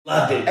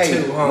Loved it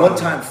too, huh? One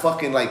time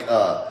fucking like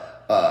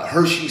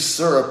Hershey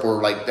syrup or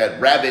like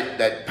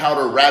that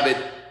powder rabbit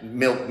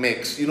milk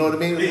mix. You know what I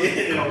mean?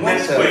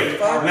 Nesquik.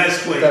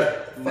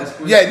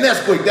 Yeah,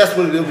 Nesquik. That's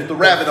what it is with the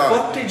rabbit on it.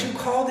 What did you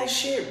call this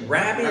shit?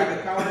 Rabbit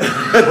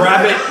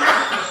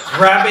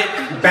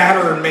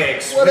batter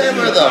mix.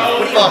 Whatever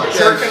the fuck.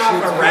 Jerking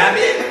off a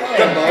rabbit.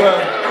 The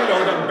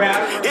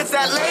batter. It's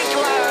that lake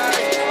life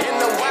in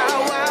the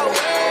wild, wild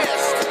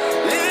west.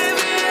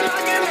 Living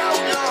like an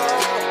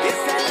outlaw.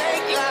 It's that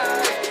lake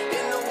life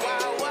in the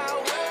wild,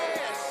 wild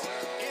west.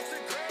 It's a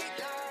great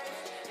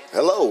life.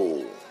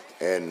 Hello,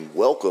 and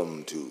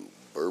welcome to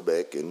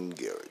Burbeck and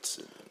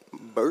Garrettson.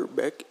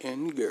 Burbeck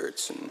and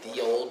Garrettson.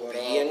 The old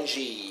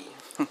B&G.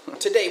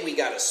 Today we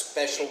got a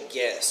special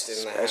guest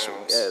in the house.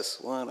 Special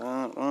guest. What?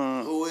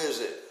 Who is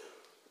it?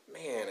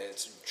 Man,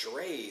 it's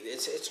Dre.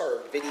 It's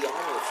our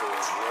videographer.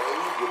 Dre,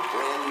 your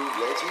brand new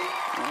legend?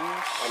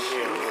 I'm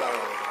here.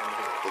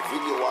 The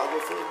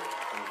videographer?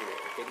 I'm here.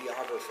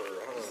 Videographer.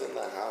 He's in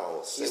the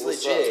house. He's Say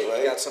what's legit. up, Dre.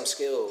 He got some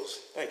skills.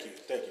 Thank you,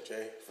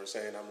 Jay, for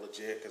saying I'm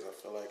legit because I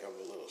feel like I'm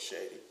a little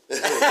shady. You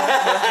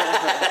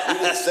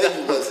didn't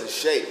say you wasn't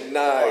shady.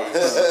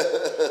 Nice.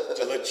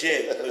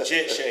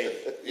 legit shady.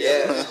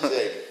 Yeah.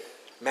 Shady.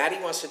 Maddie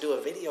wants to do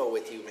a video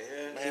with you,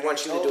 man. He Man,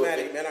 wants you I to told do a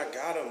Maddie, video. man, I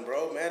got him,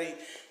 bro. Maddie,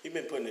 he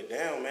been putting it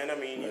down, man. I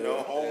mean,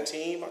 home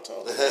team. I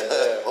told him,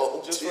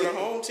 Home just team. for the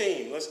home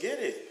team. Let's get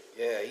it.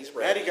 Yeah, he's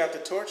ready. Maddie got the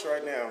torch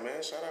right now,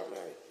 man. Shout out,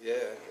 Maddie.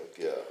 Yeah.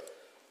 Yeah.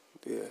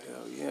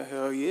 Yeah,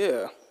 hell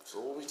yeah. So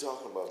what we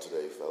talking about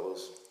today,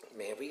 fellas?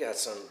 Man, we got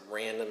some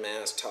random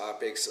ass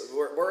topics.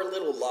 We're a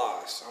little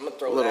lost. I'm gonna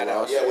throw Little that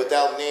out. lost. Yeah,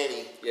 without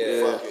Nanny,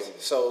 Yeah. fucking,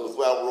 So-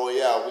 without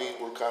Royale,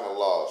 we're kind of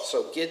lost.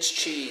 So Gets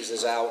Cheese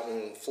is out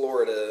in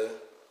Florida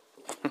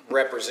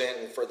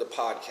representing for the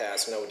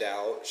podcast, no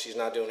doubt. She's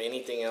not doing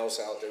anything else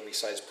out there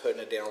besides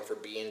putting it down for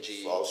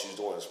B&G. All she's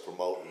doing is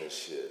promoting this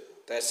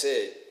shit. That's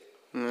it.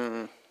 You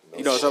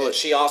know, it's hella,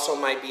 She also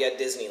might be at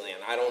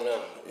Disneyland. I don't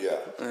know.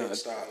 Yeah.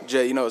 Stop.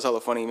 Jay, you know, it's hella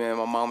funny, man.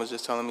 My mom was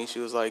just telling me, she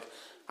was like,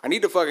 I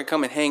need to fucking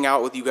come and hang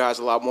out with you guys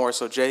a lot more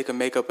so Jay can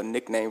make up a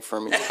nickname for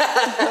me.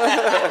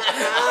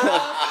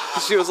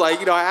 She was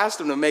like, I asked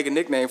him to make a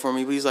nickname for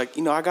me, but he's like,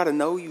 I got to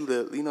know you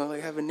to,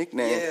 like, have a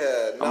nickname.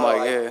 Yeah, I'm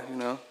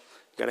no, like,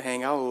 got to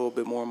hang out a little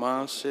bit more,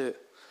 Mom. Shit.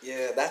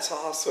 Yeah, that's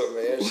awesome,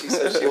 man. She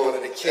said she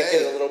wanted to kick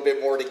it a little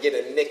bit more to get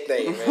a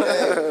nickname,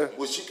 man.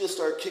 Well, she could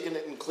start kicking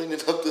it and cleaning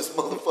up this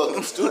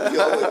motherfucking studio.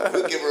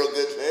 We'll give her a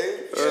good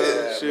name.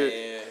 Yeah, shit.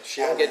 man.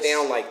 She don't get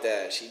down like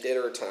that. She did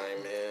her time,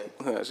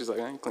 man. She's like,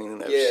 I ain't cleaning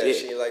that Yeah, shit.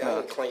 she's like,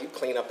 you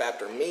clean up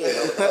after me.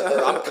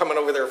 I'm coming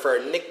over there for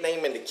a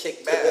nickname and to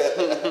kick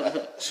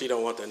back. She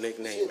don't want the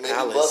nickname Maybe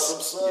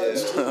bust some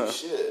Alice.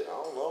 sons too. Shit,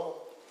 I don't know.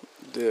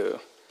 Dude.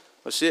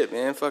 Well, shit,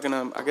 man. Fucking,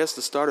 I guess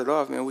to start it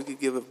off, man, we could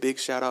give a big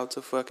shout out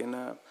to fucking,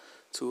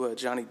 to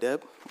Johnny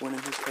Depp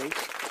winning his case.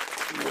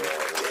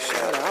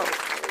 Shout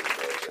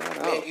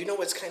out. Man, you know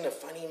what's kind of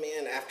funny,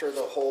 man? After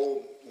the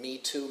whole Me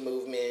Too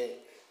movement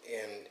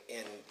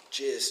and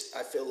just,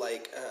 I feel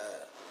like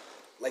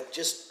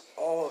just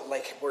all,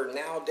 like, where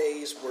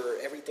nowadays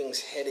where everything's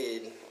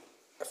headed,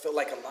 I feel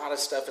like a lot of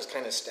stuff is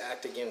kind of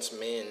stacked against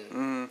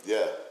men.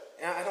 Yeah.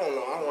 I don't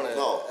know. I don't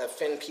want to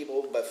offend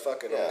people, but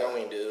fuck it, I'm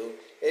going to.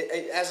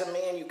 As a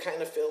man, you kind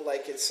of feel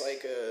like it's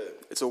like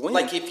It's a win.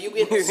 Like if you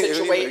get in a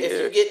situation, Yeah.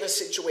 if you get in a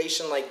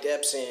situation like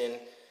Depp's in,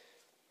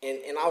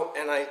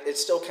 it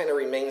still kind of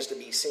remains to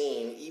be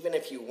seen. Even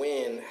if you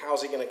win,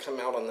 how's it going to come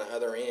out on the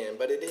other end?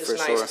 But it is For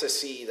nice sure. to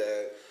see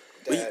that.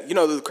 But,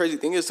 the crazy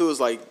thing is, too, is,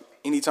 like,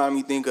 anytime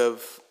you think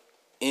of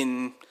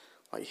in,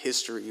 like,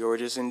 history or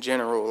just in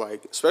general,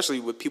 like, especially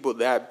with people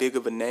that big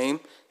of a name,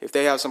 if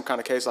they have some kind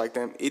of case like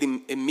them,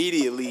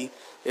 immediately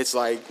it's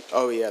like,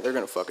 oh, yeah, they're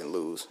going to fucking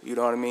lose. You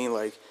know what I mean?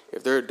 Like,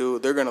 if they're a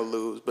dude, they're going to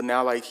lose. But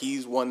now, like,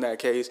 he's won that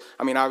case.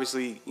 I mean,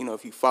 obviously,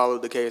 if you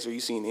followed the case or you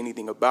seen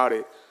anything about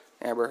it,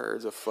 Amber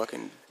Heard's a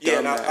fucking Yeah,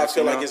 and I dumbass,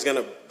 feel like it's going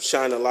to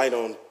shine a light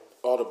on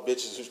all the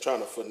bitches who's trying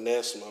to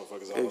finesse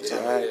motherfuckers all the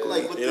time. Exactly.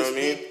 Like with You know what I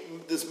mean?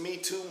 this Me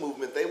Too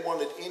movement, they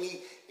wanted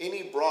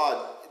any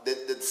broad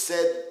that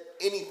said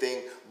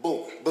anything,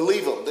 boom,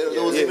 believe them. There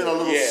was even a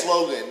little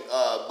slogan,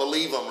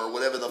 believe them or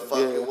whatever the fuck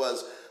it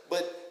was.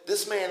 But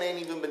this man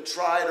ain't even been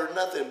tried or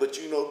nothing. But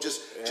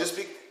just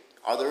be.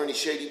 Are there any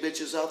shady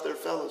bitches out there,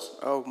 fellas?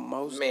 Oh,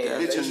 most Man,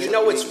 definitely. you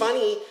know what's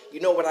funny?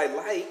 You know what I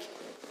like?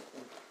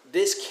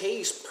 This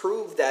case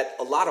proved that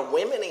a lot of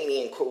women ain't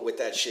even cool with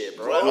that shit,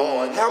 bro.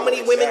 How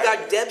many women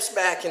got Depp's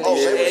back in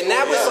this shit? And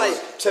that was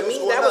like, to me,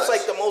 that was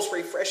like the most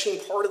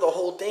refreshing part of the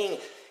whole thing.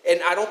 And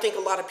I don't think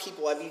a lot of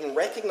people have even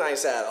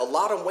recognized that. A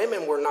lot of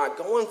women were not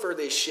going for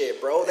this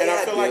shit, bro. And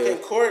I feel like in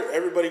court,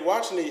 everybody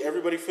watching it,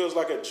 everybody feels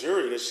like a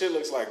jury. This shit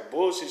looks like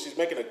bullshit. She's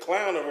making a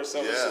clown of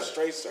herself. It's a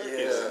straight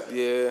circus.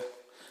 Yeah.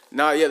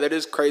 That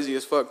is crazy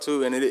as fuck,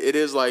 too. And it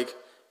is like,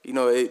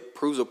 it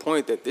proves a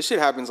point that this shit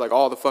happens, like,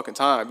 all the fucking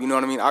time. You know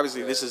what I mean?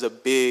 Obviously, this is a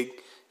big,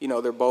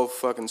 they're both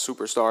fucking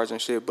superstars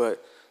and shit,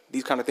 but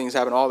these kind of things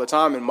happen all the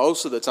time. And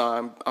most of the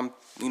time,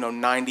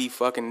 90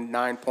 fucking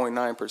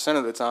 9.9%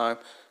 of the time,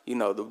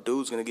 the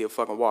dude's gonna get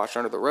fucking washed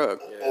under the rug.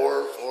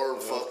 Or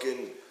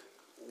fucking,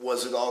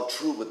 was it all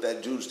true? But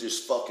that dude's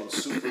just fucking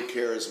super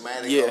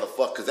charismatic on the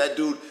fuck. Because that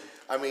dude,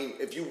 I mean,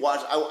 if you watch,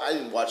 I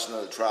didn't watch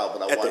another trial,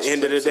 but I watched. At the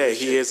end of the day,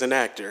 he is an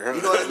actor. Huh?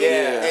 You know what I mean?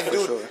 Yeah, and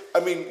dude, sure. I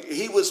mean,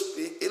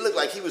 it looked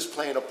like he was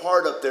playing a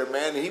part up there,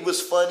 man. He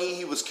was funny,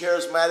 he was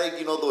charismatic,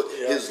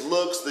 his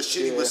looks, the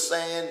shit he was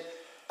saying.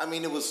 I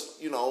mean, it was,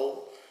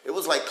 it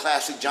was like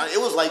classic Johnny.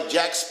 It was like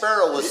Jack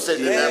Sparrow was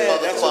sitting in that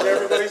motherfucker. That's what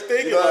everybody's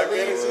thinking.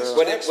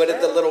 What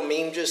did the little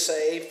meme just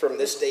say? From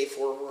this day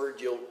forward,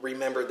 you'll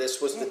remember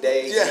this was the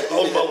day you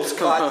almost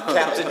caught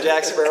Captain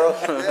Jack Sparrow.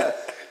 Yeah,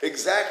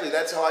 exactly.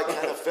 That's how I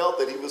kind of felt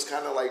that he was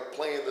kind of like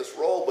playing this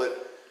role,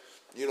 but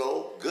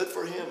good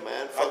for him,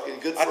 man. Fucking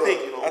good for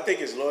him. I think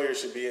his lawyer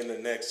should be in the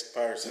next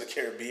Pirates of the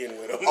Caribbean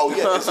with him. Oh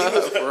yeah, 'cause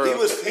he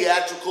was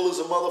theatrical as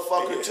a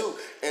motherfucker too.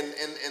 And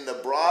the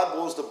broad,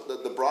 what was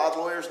the broad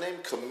lawyer's name?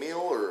 Camille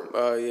or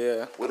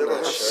whatever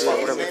her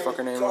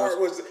fucking name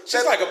was.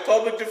 She's like a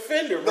public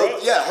defender, bro. No,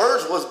 yeah,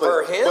 hers was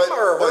For him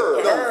or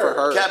her? No, For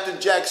her. Captain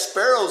Jack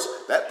Sparrow's,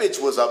 that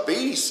bitch was a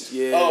beast.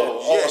 Yeah.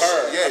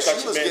 Her. Yeah, I thought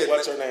she you was meant, getting.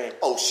 what's her name?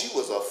 Oh, she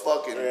was a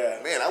fucking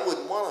man. I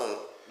wouldn't want to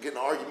get in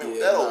an argument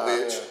with that old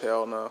bitch.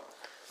 Hell no.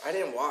 I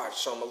didn't watch,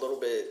 so I'm a little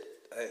bit,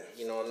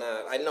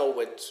 I know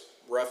what's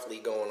roughly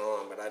going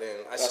on, but I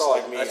didn't. I saw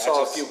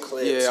a few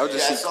clips. Yeah,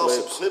 I saw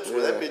some clips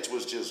where that bitch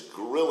was just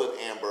grilling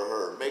Amber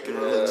Heard, making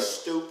her look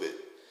stupid.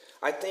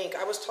 I think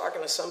I was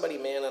talking to somebody,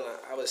 man, and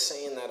I was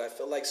saying that I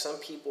feel like some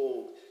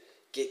people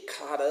get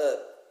caught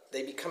up.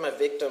 They become a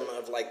victim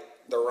of like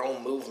their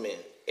own movement,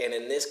 and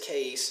in this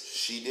case,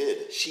 she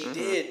did. She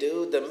did,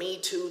 dude. The Me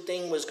Too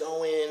thing was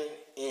going,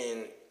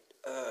 and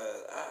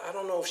I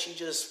don't know if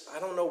I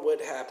don't know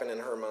what happened in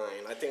her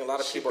mind. I think a lot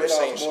of people are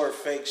saying more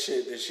fake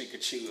shit than she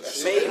could chew.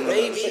 Maybe,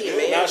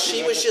 man.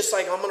 She was just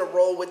like, I'm gonna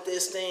roll with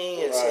this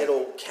thing, and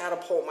it'll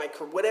catapult my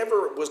career.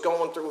 Whatever was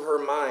going through her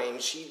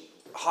mind, she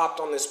hopped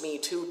on this Me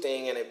Too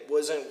thing, and it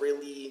wasn't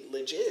really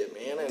legit,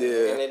 man. And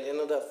it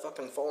ended up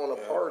fucking falling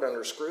apart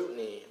under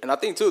scrutiny. And I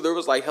think too, there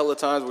was like hella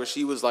times where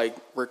she was like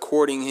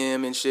recording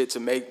him and shit to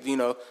make,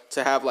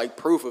 to have like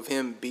proof of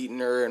him beating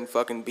her and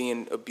fucking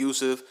being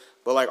abusive.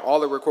 But like all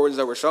the recordings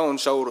that were shown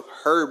showed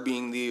her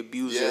being the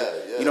abuser.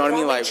 Yeah. You know what I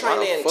mean? Like trying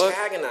to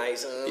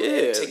antagonize him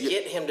to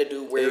get him to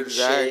do weird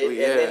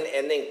shit,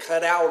 and then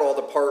cut out all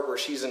the part where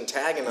she's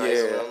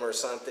antagonizing him or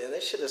something.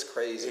 That shit is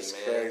crazy, it's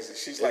man. Crazy.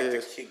 She's like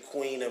the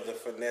queen of the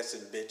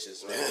finessing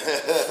bitches, man.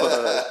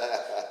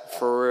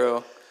 For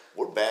real.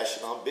 We're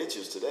bashing on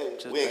bitches today.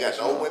 We ain't got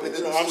no women in the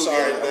studio. I'm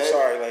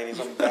sorry, ladies.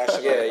 I'm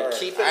bashing on her.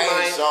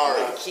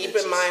 Keep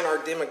in mind our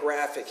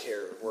demographic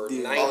here. We're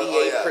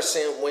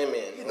 98%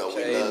 women.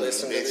 Okay,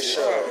 listen to the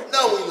show.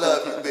 No, we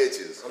love you,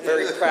 bitches. I'm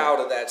very proud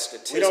of that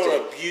statistic. We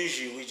don't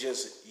abuse you. We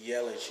just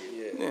yell at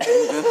you.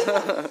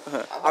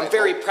 Yeah. I'm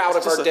very proud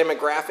of our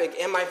demographic.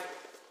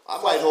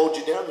 I might hold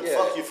you down and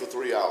fuck you for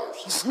 3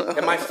 hours.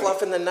 Am I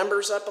fluffing the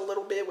numbers up a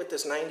little bit with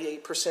this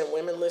 98%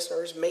 women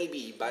listeners?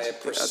 Maybe by a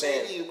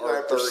percent. Maybe by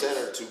a percent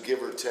or two,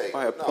 give or take.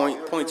 By a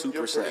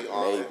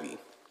 0.2%, maybe.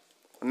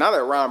 Now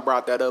that Ron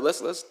brought that up,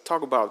 let's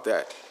talk about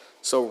that.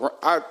 So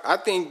I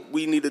think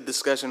we need a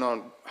discussion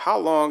on how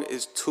long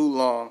is too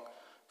long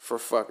for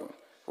fucking.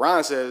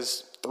 Ron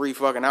says 3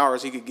 fucking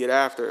hours he could get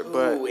after it,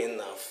 but who in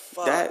the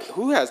fuck?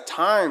 Who has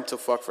time to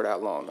fuck for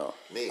that long though?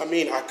 Me. I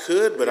mean, I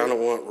could, but I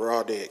don't want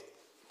raw dick.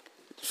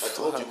 I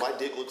told you my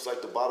dick looks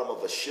like the bottom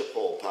of a ship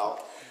hole,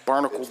 pal.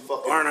 Barnacle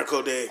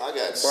dick. I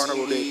got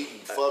barnacle seaweed dick.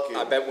 Fucking.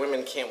 I bet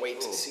women can't wait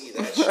to see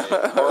that shit.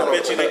 I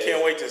bet you they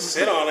can't wait to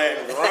sit on that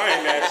and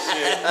grind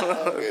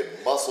that shit.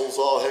 Get muscles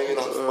all hanging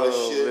off my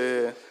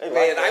shit.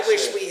 Man, I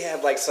wish we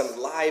had like some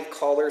live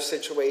caller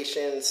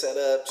situation set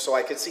up so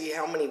I could see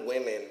how many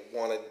women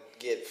want to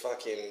get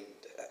fucking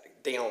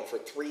down for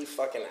 3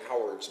 fucking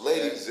hours.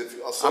 Ladies,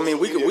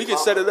 we could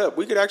set it up.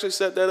 We could actually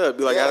set that up.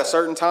 Be like at a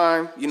certain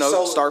time,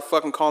 start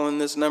fucking calling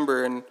this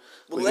number and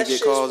we can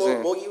get calls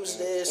in. We'll use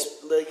this.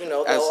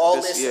 They'll all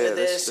listen to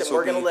this, and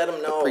we're gonna let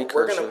them know.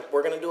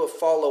 We're gonna do a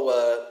follow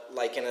up,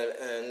 like in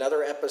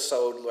another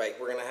episode. Like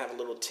we're gonna have a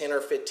little 10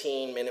 or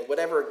 15 minute,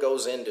 whatever it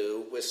goes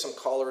into, with some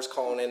callers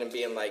calling in and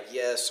being like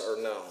yes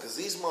or no. Because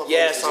these motherfuckers.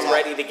 Yes, I'm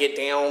ready to get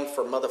down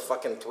for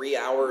motherfucking 3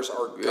 hours,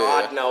 or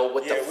God no,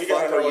 what the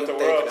fuck are you thinking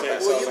about?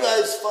 Well,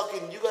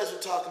 you guys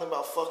are talking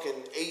about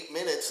fucking 8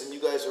 minutes, and you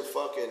guys are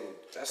fucking.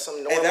 That's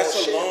some normal shit,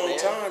 that's a long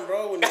time,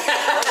 bro.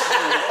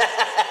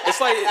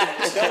 It's like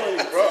I'm telling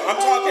you, bro. I'm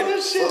talking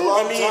for a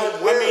long time.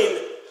 I mean,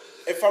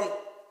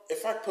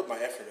 if I put my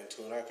effort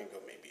into it, I can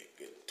go maybe a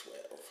good 12.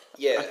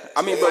 Yeah,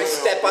 I mean, if I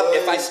step up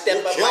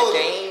my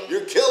game,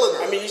 you're killing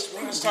her. I mean,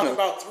 Ron's talking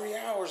about 3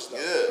 hours though.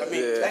 Yeah, I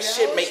mean, that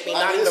shit make me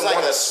not even it's like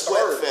want a to sweat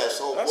start.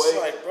 fest, homeboy. That's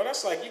like, bro.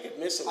 That's like you could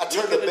miss a I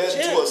turned the bed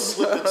into a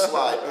slip and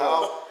slide,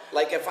 pal.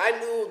 Like if I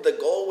knew the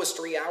goal was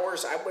 3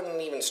 hours, I wouldn't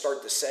even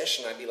start the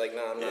session. I'd be like,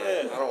 nah, I'm not.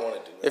 I don't want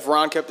to do that. If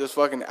Ron kept his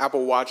fucking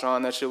Apple Watch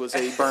on, that shit would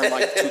say he burned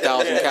like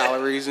 2,000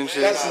 calories and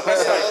shit. That's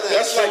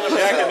like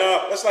jacking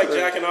off. That's like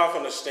jacking off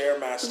on the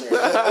Stairmaster.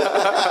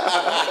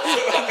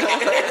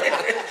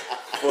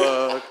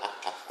 Fuck.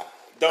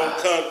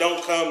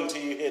 Don't come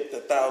till you hit the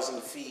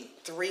 1,000 feet.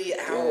 3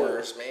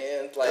 hours,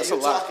 man. Like That's You're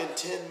a lot. talking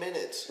 10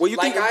 minutes. Well, you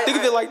Like, think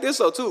of it like this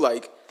though too.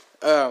 Like,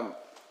 how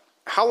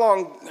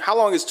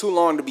long is too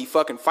long to be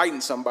fucking fighting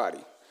somebody?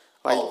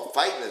 Like,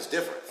 Fighting is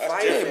different.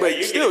 That's Yeah, different. but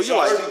You still, get you're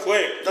like- exhausted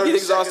quick. you get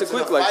exhausted 30 seconds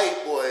quick, in a like,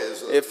 fight, boy,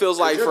 is it feels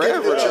like you're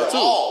giving forever it your too.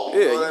 all, you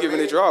Yeah, know you're what I giving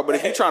mean? it your all. But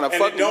if you're trying to And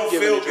fuck, it don't you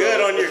giving feel it your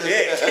good all. on your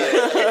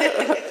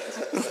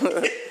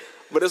dick.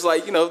 But it's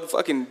like,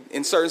 fucking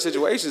in certain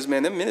situations,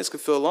 man, them minutes could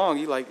feel long.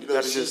 You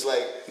gotta she's just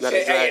like- you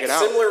gotta drag it it's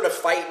out. similar to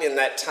fighting in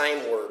that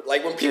time warp.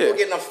 Like when people Yeah.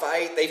 get in a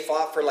fight, they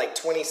fought for like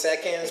 20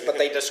 seconds, but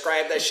they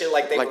describe that shit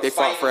like they Like were they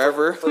fought fighting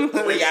forever. for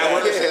 3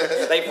 hours.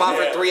 They fought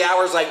for 3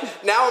 hours. Like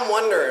now I'm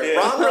wondering,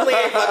 Ron really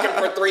ain't fucking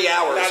for 3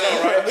 hours. I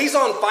know, right? He's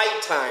on fight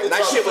time. It's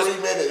that on shit was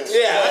 3 minutes.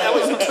 Yeah, that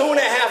was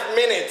 2.5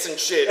 minutes and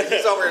shit.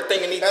 He's over here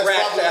thinking he That's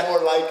cracked probably that. more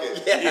like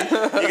it.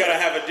 You gotta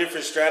have a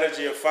different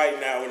strategy of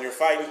fighting now. When you're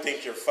fighting,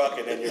 think you're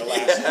fucking and you're last.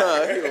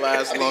 You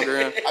last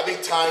longer. I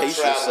mean, time Pace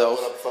traveling yourself.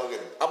 when I'm fucking.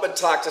 I'm gonna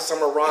talk to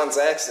some of Ron's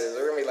exes.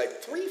 They're gonna be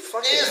like, 3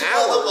 fucking This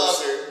hours.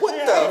 motherfucker. What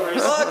 3 the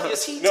hours. fuck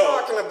is he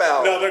talking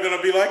about? No, they're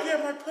gonna be like, yeah,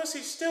 my pussy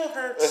still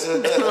hurts.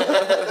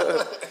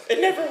 It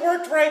never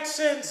worked right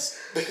since.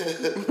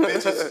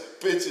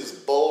 Bitch is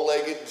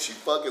bow-legged and she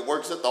fucking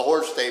works at the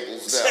horse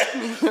stables now.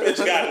 Bitch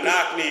got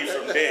knock knee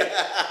from dick.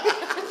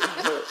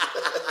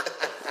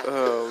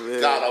 Oh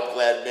man. God, I'm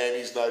glad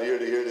Manny's not here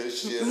to hear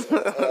this shit.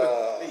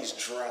 These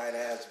dried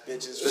ass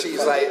bitches. She's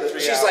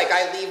like,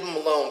 I leave him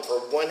alone for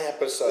 1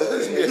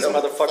 episode. And these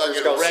motherfuckers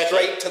Fucking go wreck it.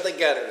 straight to the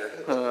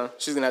gutter.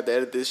 She's gonna have to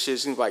edit this shit.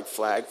 She's like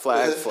flag.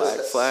 Sorry,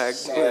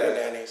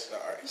 Danny.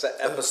 Sorry. It's an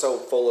episode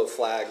full of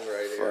flags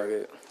right Fuck here.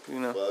 it.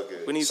 Fuck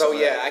it. We need So some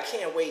of yeah, that. I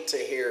can't wait to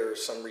hear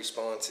some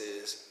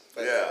responses.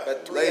 But, Yeah.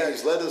 but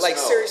Ladies, let us like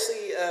know.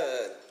 seriously,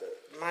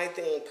 my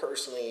thing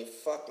personally,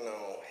 fuck no,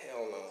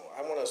 hell no.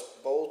 I want us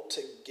both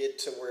to get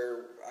to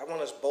where I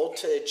want us both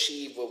to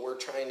achieve what we're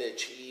trying to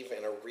achieve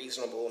in a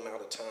reasonable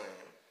amount of time.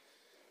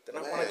 Then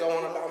I want to go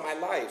on about my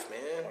life,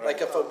 man.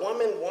 Like if a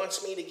woman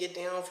wants me to get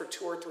down for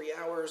 2 or 3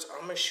 hours,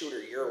 I'm gonna shoot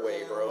her your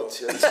way, bro.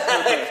 Because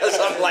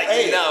I'm like,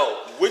 no.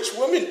 Which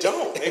women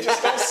don't? They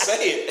just don't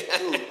say it.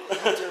 Dude,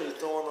 I'm telling you,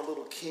 throw on a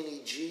little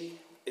Kenny G.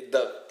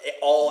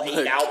 All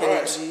 8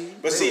 albums.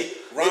 But see,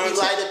 Maybe Ron's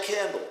light a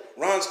candle.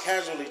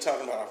 casually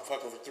talking about I'm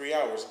fucking for 3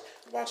 hours.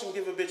 Watch him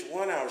give a bitch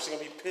 1 hour. She's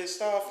gonna be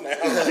pissed off now. Yeah,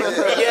 you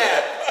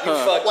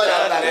fucked What,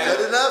 I'm up not now.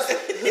 good enough?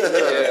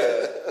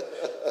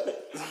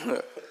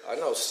 I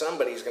know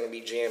somebody's gonna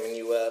be jamming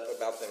you up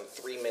about them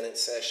 3-minute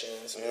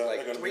sessions. Be Yeah, like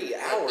they're gonna 3 be-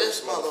 hours,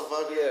 This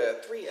motherfucker. Yeah,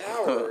 3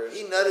 hours.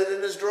 He nutted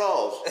in his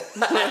drawers. He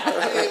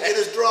didn't get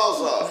his drawers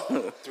off.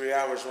 3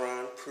 hours,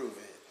 Ron. Prove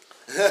it.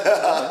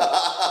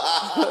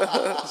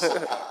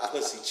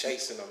 Pussy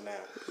chasing them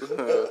now.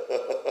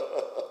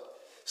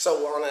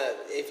 So on a,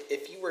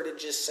 if you were to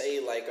just say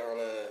like on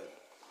a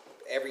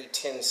every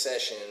 10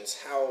 sessions,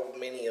 how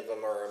many of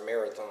them are a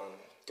marathon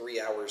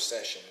 3-hour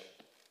session?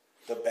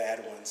 The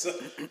bad ones,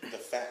 the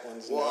fat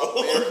ones. Well,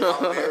 No.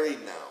 I'm married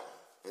now.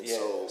 And Yeah,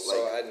 so,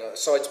 So like, I know.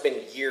 So it's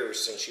been years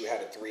since you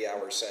had a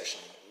 3-hour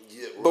session.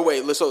 yeah, But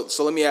wait, so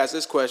let me ask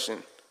this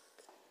question: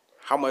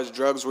 how much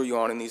drugs were you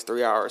on in these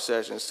 3-hour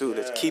sessions too?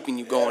 That's keeping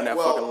you going that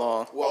fucking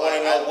long. I want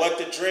to know what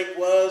the drink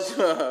was,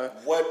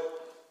 what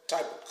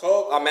type of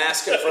coke. I'm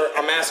asking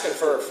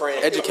for a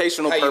friend.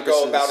 Educational how purposes.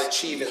 you go about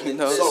achieving You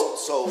know? this.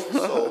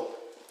 So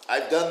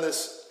I've done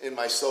this in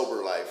my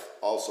sober life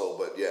also,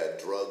 but yeah,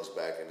 drugs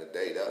back in the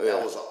day. That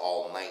was an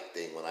all-night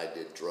thing when I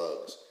did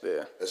drugs.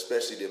 Yeah.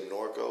 Especially them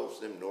Norcos.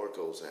 Them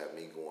Norcos had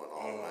me going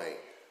all night.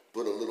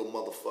 Put a little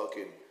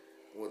motherfucking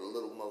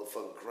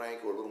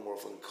crank or a little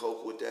motherfucking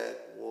coke with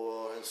that,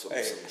 boy, and some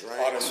Hey, drinks.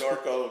 all the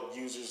Norco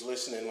users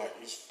listening, like,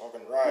 he's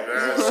fucking right.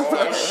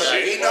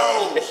 He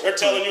knows. They're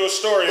telling you a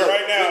story Look,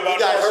 right now we about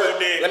got Norco her.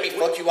 dick. Let me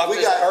fuck you up We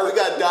this got perk.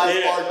 Dive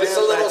Yeah. Bar It's a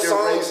Dan little back there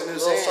song. raising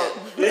his Little hand.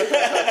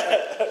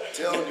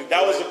 Telling you,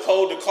 That was boy. the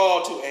code to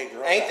call to, hey,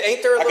 girl.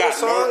 Ain't there a I little got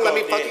song? Let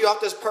me Norco fuck dick. you off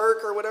this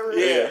perk or whatever.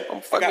 Yeah.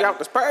 I'm fucking you out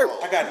this perk.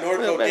 I got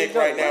Norco Yeah, dick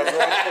man, right now, bro.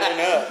 I'm pulling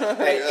up.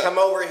 Hey, come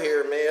over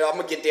here, man. I'm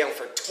gonna get down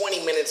for 20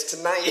 minutes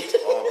tonight.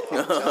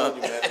 I'm telling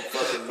you, man,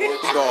 fucking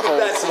Norcos. Go a whole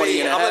That's 20 me.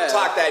 and a I'm gonna half.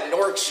 talk that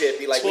Nork shit.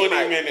 Be like, 20 we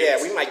might, minutes. yeah,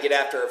 we might get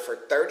after it for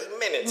 30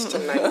 minutes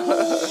tonight.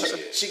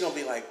 She gonna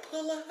be like,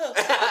 pull up.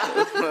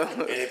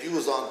 And if you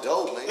was on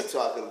dope, man, you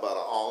talking about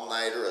an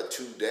all-nighter, a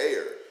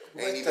 2-dayer.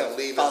 Ain't even the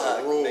leaving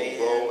fuck, the room, man?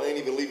 bro. Ain't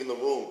even leaving the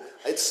room.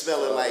 It's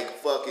smelling like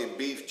fucking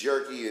beef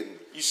jerky and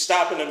You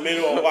stop in the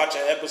middle and watch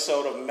an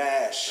episode of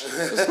MASH.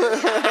 Get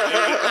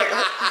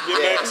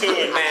back to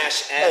it.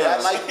 Mash hey, I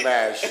ass. like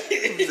MASH.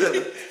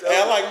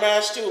 Hey, I like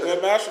MASH too,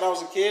 man. MASH when I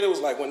was a kid, it was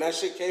like when that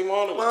shit came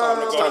on, it was time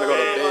to go to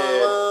bed. The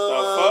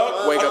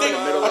fuck? Wake I up in think,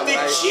 the middle I of the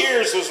think night.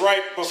 Cheers was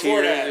right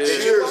before that.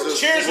 Cheers, yeah.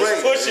 Cheers was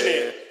great, pushing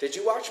man. it. Did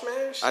you watch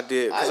Mash? I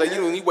did, I cause like did.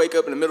 you when you wake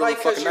up in the middle Like,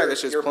 of the fucking night,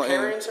 that your shit's playing.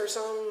 parents or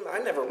something? I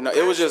never. No,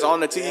 it was just on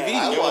the TV.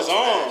 I It was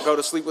on. Go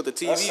to sleep with the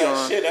TV That's that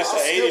on. shit. That's I'll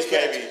the still 80s,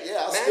 catch, baby.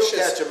 yeah, I'll MASH still is-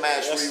 catch a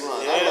MASH that's-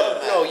 rerun. yeah. I love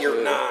MASH. No,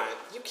 you're not.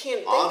 You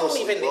can't. They Honestly,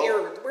 don't even bro.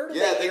 air. Where do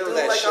Yeah, they air do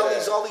that like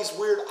shit? all these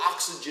weird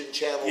oxygen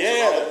channels Yeah,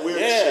 and all the weird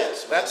yeah.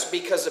 shit. That's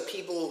because the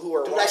people who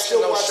are Dude, I watching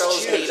still those watch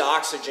shows Cheers. need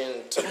oxygen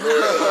to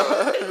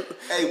live.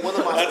 Hey, one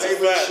of my That's a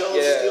favorite fact. shows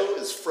Yeah. still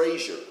is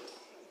Frasier.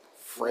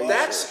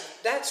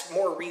 That's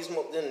more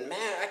reasonable than MASH.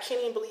 I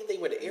can't even believe they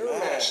would air MASH.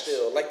 MASH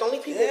still. Like the only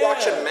people Yeah.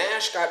 watching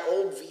MASH got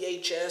old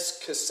VHS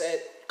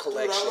cassette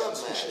collections love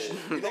and MASH.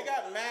 shit. They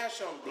got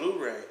MASH on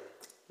Blu-ray.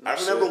 I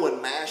remember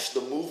when MASH,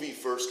 the movie,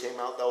 first came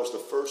out. That was the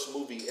first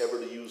movie ever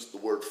to use the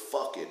word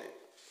 "fuck" in it.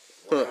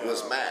 It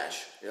was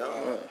MASH. Yeah.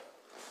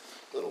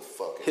 Little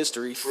fucking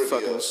History trivia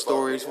fucking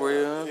stories for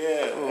you. Huh?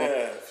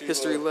 Yeah.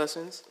 History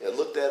lessons. Yeah,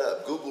 look that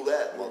up. Google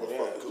that,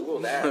 motherfucker. Google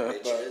that,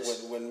 But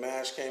bitches. when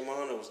MASH came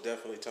on, it was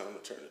definitely time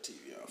to turn the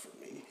TV off for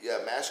me. Yeah,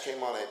 MASH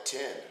came on at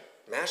 10.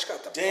 MASH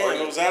got the Damn, party.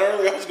 it was that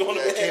early? I was going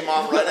to Yeah, it bed. came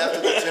on right after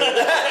the 10.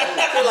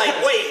 You're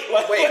like,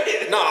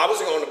 wait. No, I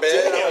wasn't going to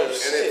bed. I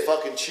was- And then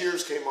fucking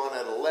Cheers came on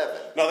at 11.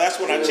 No, that's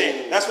when I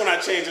changed. That's when I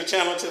changed the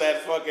channel to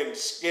that fucking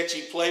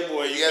sketchy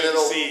Playboy you Yeah,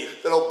 couldn't see.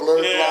 that old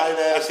blurred line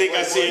Yeah, ass. I think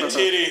I see a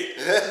titty.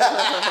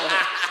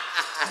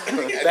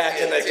 Back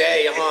in the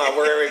day, huh,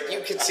 where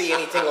you could see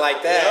anything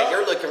like that. Yeah.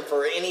 You're looking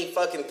for any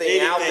fucking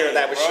thing out there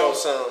that would Anything, bro.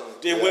 show some.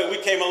 Then we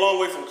came a long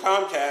way from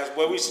Comcast,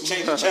 but we used to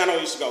change the channel.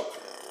 We used to go,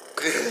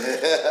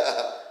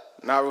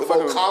 Nah, we're The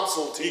fucking. old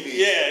console TV.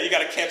 yeah, you got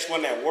to catch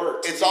one that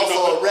works. It's You know?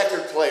 also a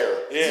record player.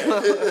 Yeah.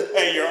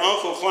 Hey, your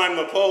uncle climbed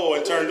the pole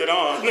and turned it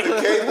on.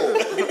 Cable.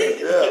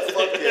 Yeah,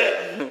 fuck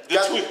yeah.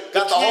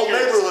 Got the whole tweakers.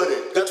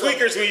 neighborhood. The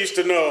tweakers we used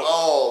to know.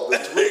 Oh, the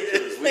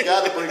tweakers. We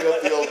got to bring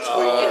up the old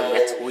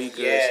tweakers. Tweakers.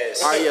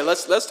 Yes. All right, yeah,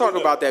 let's talk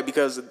about that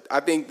because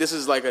I think this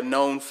is like a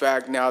known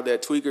fact now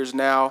that tweakers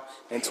now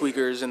and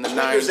tweakers in the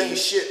Tweakers ain't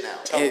 90s, shit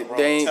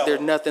now. they're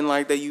nothing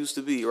like they used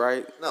to be,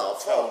 right? No,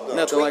 fuck no.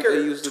 Nothing like they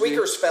used to be.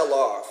 Tweakers fell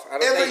off. I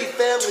don't Every think,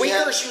 family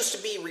tweakers used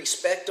to be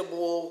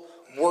respectable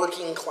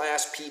working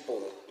class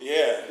people.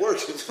 Yeah.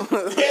 Working.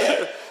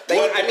 Yeah.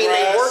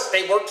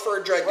 They worked for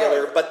a drug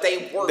dealer, but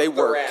they worked They their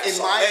worked. ass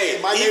In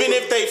off. my Even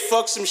neighborhood- if they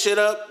fuck some shit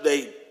up,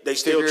 they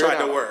still Figure it tried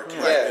to out. work.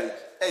 Yeah.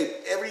 Hey,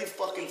 every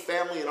fucking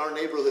family in our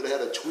neighborhood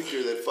had a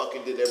tweaker that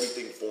fucking did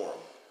everything for them.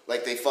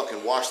 Like they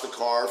fucking washed the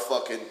car,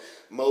 fucking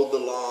mowed the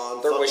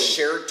lawn. There fucking, was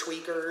shared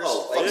tweakers.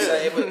 Oh, like fucking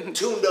say, it was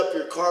tuned up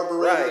your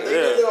carburetor. Right. They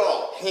did it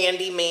all.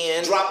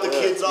 handyman, Dropped the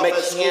kids off at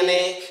school.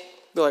 mechanic.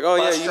 They're like, oh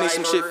yeah, Bus you need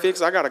some driver. shit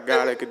fixed. I got a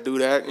guy that could do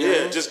that. you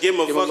Yeah, know? just give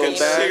him a Give him a fucking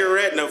little bag.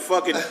 cigarette and a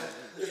fucking A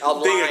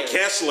thing line. of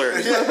Kessler.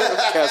 Finding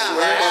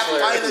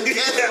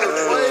Kessler,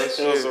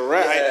 boy. It was a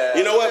rat. Yeah.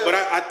 You know what? But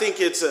I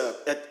think it's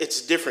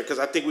different because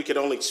I think we could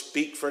only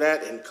speak for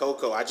that in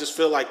Coco. I just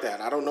feel like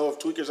that. I don't know if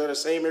tweakers are the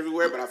same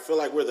everywhere, but I feel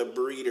like we're the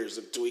breeders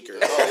of tweakers.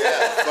 Oh,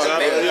 yeah. So,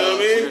 you know what I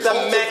mean? The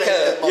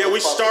Mecca. Yeah, we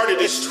started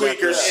this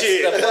tweaker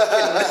shit. It's the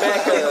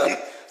fucking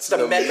Mecca. It's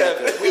the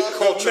Mecca of tweak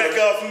culture.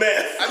 Mecca of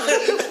meth. I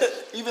mean,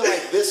 even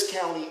like this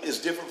county is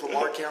different from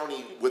our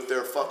county with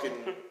their fucking.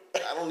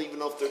 I don't even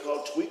know if they're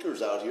called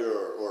tweakers out here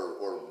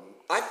or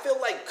I feel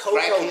like Coco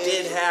Crackheads.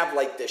 did have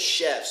like the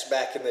chefs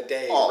back in the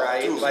day, Oh,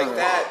 right? dude, like come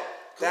that. on.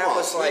 That Come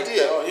was on, like we did.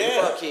 the Oh,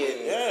 yeah.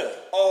 fucking Yeah.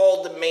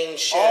 all the main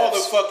chefs. All the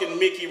fucking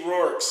Mickey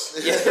Rourkes.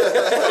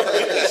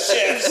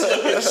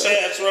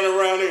 chefs running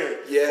around here.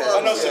 Yeah.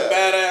 I know some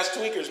Yeah. badass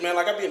tweakers, man.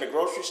 Like I be in the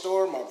grocery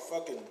store, my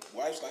fucking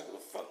wife's like, "What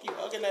the fuck you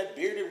hugging that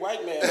bearded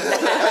white man?" I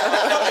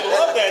fucking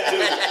love that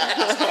dude.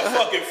 That's my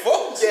fucking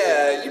folks.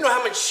 Yeah, you know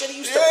how much shit he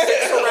used to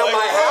fix around like,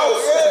 my bro,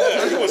 house.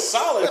 Yeah, he was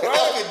solid, bro.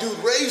 fucking dude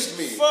raised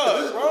me.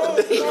 Fuck, bro.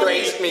 He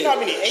raised me. You know how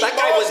many eight That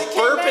guy balls was he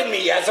came back? burping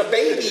me as a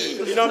baby.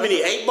 You know how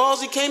many 8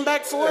 balls he came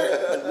back for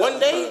in one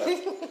day?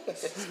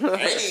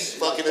 And he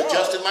fucking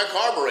adjusted my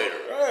carburetor.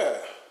 Yeah.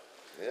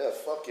 Yeah,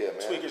 fuck yeah,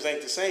 man. Tweakers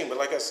ain't the same, but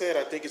like I said,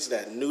 I think it's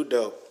that new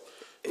dope.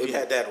 We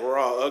had that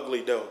raw,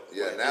 ugly dope.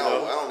 Yeah, Like, now you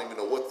know? I don't even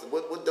know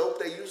what dope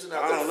they using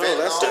out I there. don't know.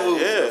 That's Fentanyl?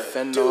 yeah.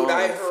 Fentanyl Dude,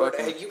 I and heard.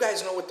 fucking- Hey, you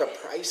guys know what the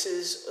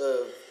prices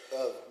of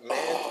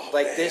meth?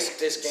 Like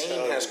this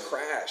game has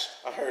crashed.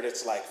 I heard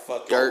it's like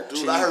fucking Dirt Dude,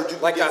 cheap. I heard you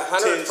Like can get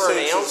 100 for an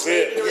 10 cents ounce, a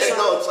bit. maybe, or Yeah,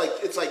 something. no,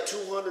 it's like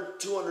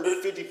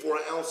 250 for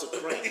an ounce of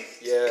crank.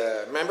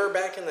 Yeah, remember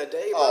back in the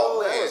day, bro?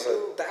 Oh, that man, was a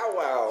dude. thou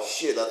wow.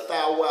 Shit, a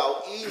thou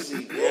wow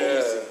easy, bro. Yeah.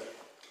 Easy.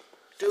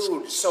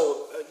 Dude,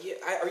 so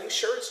are you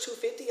sure it's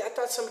 250? I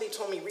thought somebody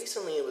told me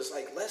recently it was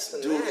like less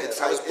than Dude, that. it's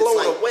I was like- blown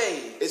it's like- away.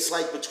 It's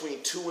like between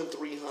 $200 and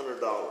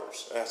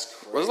 $300. That's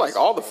crazy. Well, it's like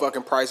all the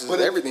fucking prices, if-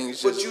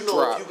 everything's just But you know,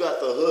 dropped. if you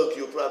got the hook,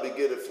 you'll probably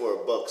get it for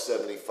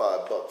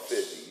 $1.75,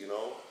 $1.50. You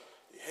know?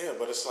 Yeah,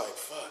 but it's like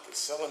fuck. It's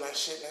selling that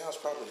shit now. It's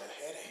probably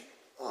a headache.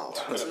 Oh,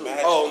 I would dude.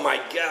 imagine. Oh my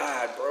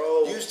god,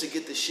 bro. You used to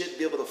get the shit and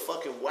be able to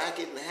fucking whack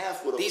it in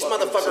half with a These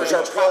fucking motherfuckers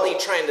are 12. probably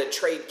trying to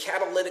trade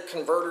catalytic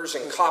converters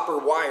and copper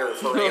wire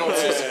for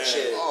ounces and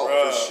shit. Oh,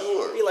 for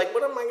sure. Be like,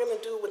 what am I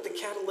gonna do with the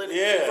catalytic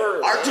Yeah.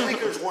 converter? Our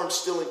tweakers weren't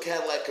stealing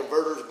Cadillac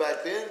converters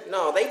back then.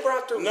 No, they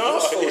brought their No,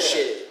 useful yeah.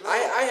 shit.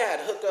 I had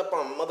hooked up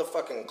on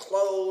motherfucking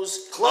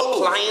clothes, Clothes,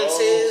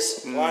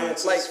 appliances.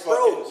 Appliances, Like,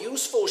 bro, fucking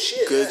useful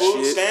shit. Good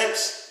food shit.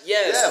 stamps.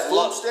 Yes. Yeah,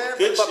 food stamps.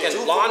 Good Fucking shit. 2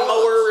 for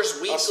lawnmowers.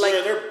 I We swear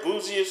like. they're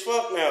bougie as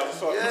fuck now.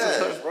 Fucking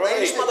tweakers, bro. Man,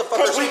 These these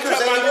motherfuckers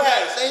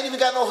tweakers ain't even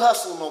got no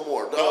hustle no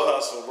more, dog. No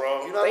hustle,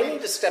 bro. You know what I They mean?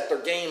 need to step their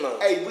game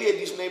up. Hey, we had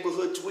these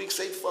neighborhood tweaks.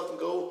 They fucking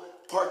go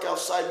park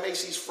outside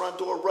Macy's front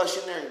door, rush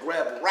in there and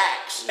grab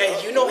racks. Hey,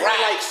 you know how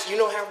Racks.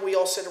 we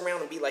all sit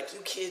around and be like,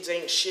 you kids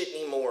ain't shit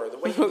anymore. The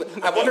way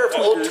I wonder if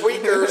old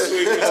tweakers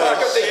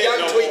talk of the Shit young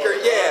no tweaker.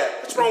 more,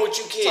 Yeah, what's wrong with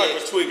you Talking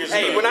kids? with tweakers,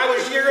 Hey, man. when I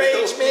was your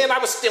age, man, I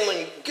was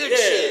stealing good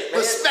shit,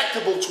 man.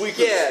 Respectable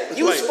tweakers. Yeah,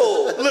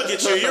 useful. Look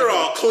at you, you're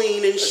all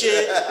clean and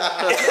shit.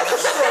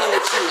 What's wrong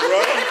with you,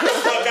 bro? Get the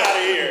fuck out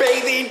of here.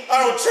 Bathing.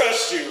 I don't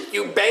trust you.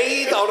 You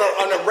bathe on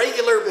a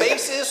regular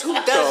basis? Who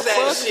does that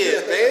fuck?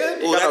 shit, man?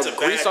 You that's got a no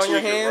grease bad on your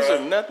tweaker, hands bro. or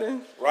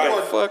nothing?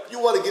 Right. Fuck. You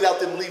want to get out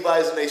them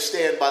Levi's and they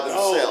stand by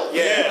themselves.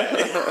 Yeah.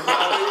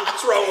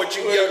 What's wrong with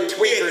you young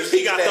tweakers?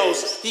 He got these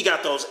those. days? He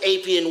got those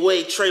Appian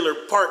Way trailer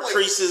park Wait.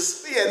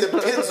 creases. Yeah, the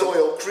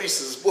Pennzoil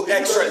creases, boy.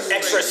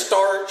 Extra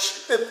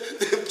starch. Them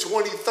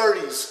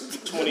 2030s.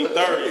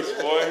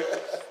 2030s, boy.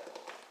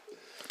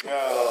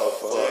 Oh,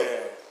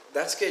 fuck.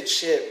 That's good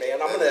shit, man.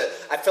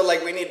 I feel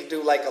like we need to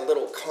do like a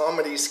little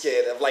comedy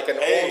skit of like an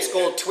Hey, old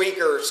school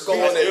tweaker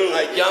scolding do,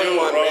 a young do,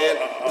 one, bro. man.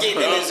 Getting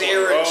in Young his one,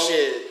 ear bro. and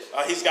shit.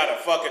 He's got a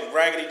fucking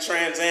raggedy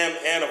Trans Am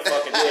and a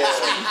fucking Yeah,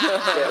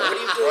 what are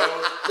you doing?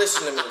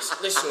 Listen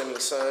to me,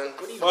 son.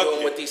 What are you Fuck doing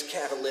you. with these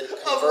catalytic A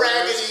converters?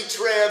 raggedy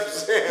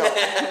Trans Am.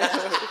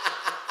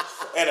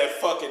 and a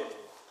fucking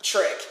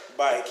Trek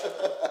bike.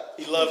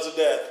 He loves to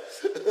death.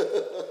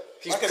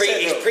 He's, Like I said,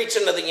 he's though.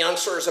 preaching to the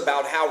youngsters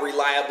about how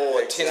reliable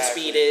a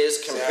 10-speed is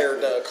compared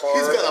to a car.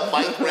 He's got a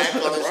bike rack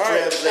on his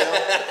Right. Trans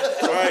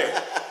Am. Right.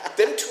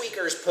 Them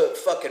tweakers put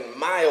fucking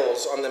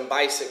miles on them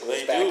bicycles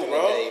They back do, in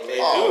bro. the day, They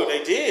man. do.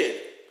 They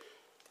did.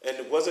 And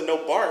it wasn't no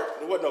Bart.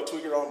 There wasn't no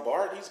tweaker on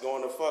Bart. He's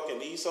going to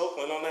fucking East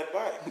Oakland on that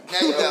bike. Now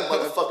you got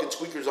motherfucking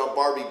tweakers on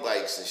Barbie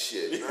bikes and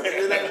shit. You know? It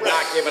ain't Not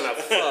right. giving a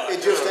fuck.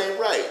 It just ain't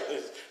right.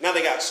 Now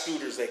they got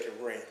scooters they can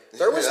rent.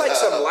 There was like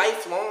some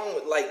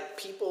lifelong like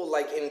people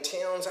like in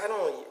towns.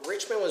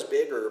 Richmond was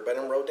bigger, but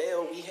in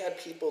Rodeo we had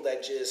people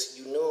that just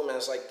you knew them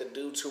as like the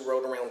dudes who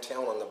rode around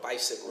town on the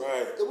bicycle.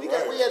 Right. We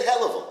had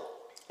hell of them.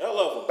 Hell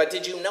of them. But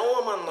did you know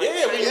them on like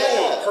Yeah, we kind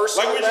know of them.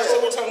 personal Like we just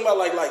level? were talking about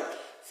like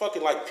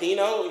fucking like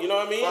Pino, you know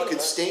what I mean? Fucking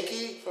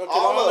Stinky. Fucking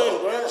all all of in,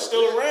 them. bro. Yeah.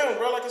 Still around,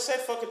 bro. Like I said,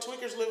 fucking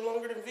tweakers live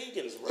longer than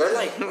vegans, bro. They're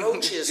like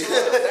roaches. Huh?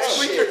 That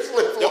shit. Tweakers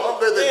live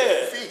longer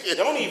than vegans.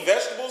 Don't eat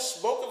vegetables,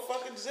 smoke a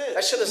fucking zit.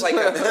 That shit is like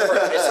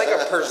it's like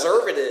a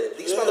preservative.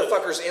 These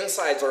motherfuckers'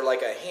 insides are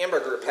like a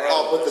hamburger patty.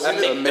 Oh, but the a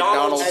minute-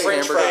 McDonald's McDonald's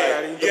French hamburger fry.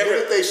 patty. The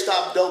minute they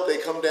stop dope, they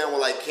come down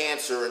with like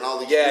cancer and all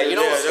these. Yeah, you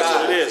don't Yeah, that's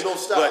stop. what it is. You don't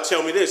stop. But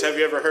tell me this: have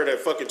you ever heard a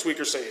fucking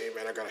tweaker say, "Hey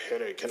man, I got a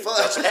headache. Can I Fuck.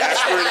 get some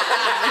aspirin?"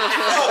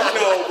 Fuck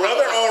no,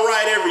 brother. All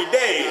right, every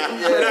day.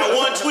 Not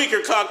one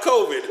tweaker caught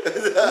COVID.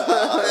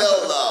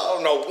 Hell no. Oh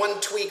no, one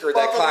tweaker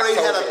that caught Motherfucker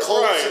had a COVID.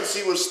 cold Right. since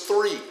he was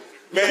 3.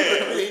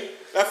 Man,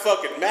 that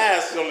fucking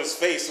mask on his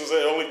face was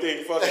the only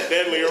thing fucking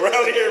deadly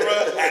around here,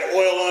 bro. Had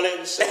oil on it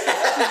and shit.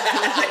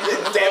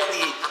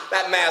 Deadly.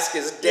 That mask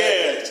is Yeah,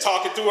 deadly. he's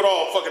talking through it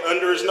all, fucking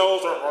under his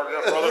nose, brother.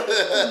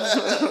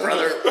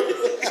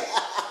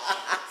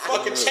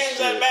 Fucking change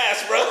that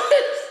mask, brother.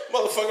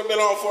 Motherfucker been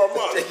on for a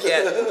month.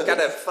 Yeah, got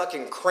a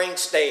fucking crank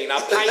stain, a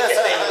pipe stain.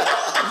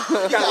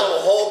 Got a little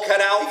hole cut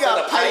out He for got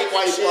the pipe pipe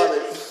wipe and shit. on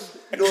it.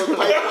 You know what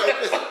pipe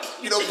wipe is?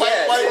 You know pipe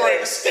Yeah, wipe?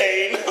 Frank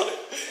stain.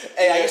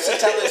 Hey, I used to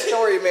tell this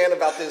story, man,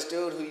 about this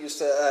dude who used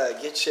to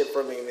get shit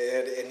from me,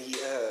 man, and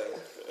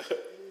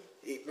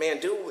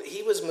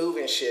he was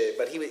moving shit,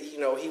 but he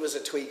was a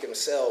tweak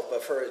himself.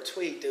 But for a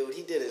tweak, dude,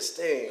 he did his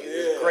thing.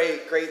 It was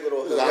great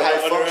little hook. a high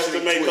Don't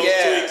underestimate functioning those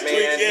Yeah, tweaks. man,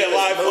 Tweaks, he yeah, was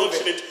live moving.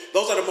 functioning.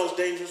 Those are the most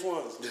dangerous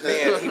ones.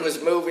 Man, he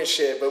was moving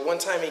shit. But one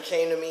time he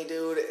came to me,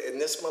 dude, and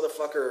this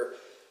motherfucker,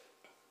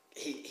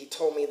 he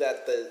told me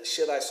that the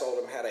shit I sold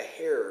him had a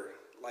hair.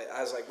 Like,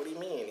 I was like, what do you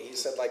mean? He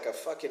said, like a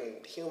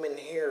fucking human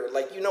hair.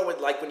 Like, you know what,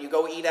 like when you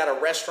go eat at a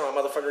restaurant,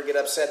 motherfucker get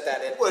upset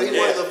that it. What, he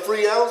wanted a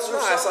free ounce or No,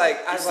 I was something?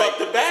 like, I You was like, fucked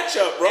the batch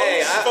up, bro. Hey,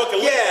 You just fucking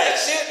look at yeah. that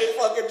shit and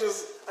fucking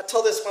just. I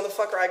told this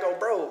motherfucker, I go,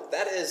 bro,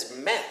 that is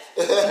meth.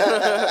 What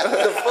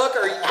the fuck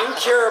are you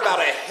care about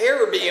a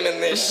hair being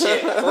in this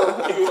shit?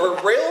 For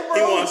real, bro?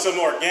 He wants some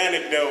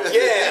organic dough.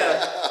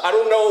 Yeah. I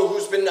don't know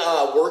who's been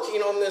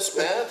working on this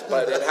meth,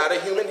 but it had a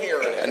human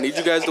hair in I it. need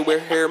you guys to wear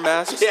hair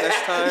masks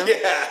next time.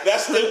 Yeah.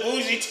 That's the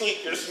bougie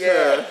tweakers.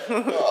 Yeah.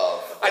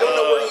 I don't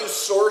know where you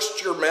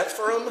sourced your meth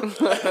from.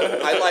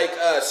 I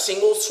like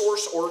single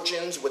source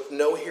origins with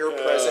no hair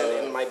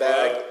present in my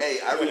bag. Hey,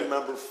 I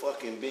remember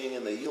fucking being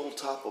in the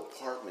Hilltop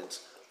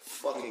apartments,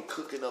 fucking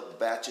cooking up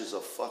batches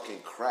of fucking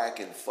crack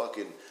and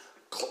fucking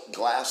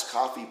glass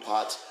coffee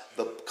pots.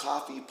 The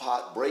coffee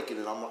pot breaking,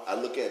 and I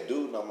look at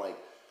dude and I'm like,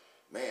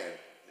 man,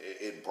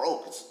 it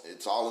broke.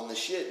 It's all in the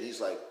shit. And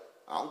he's like,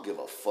 I don't give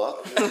a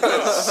fuck.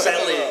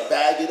 Sell it.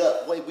 Bag it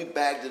up. Wait, we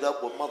bagged it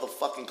up with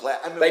motherfucking glass.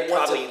 I remember They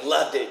one probably time-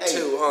 loved it Hey,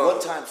 too, huh?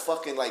 One time,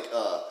 fucking like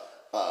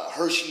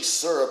Hershey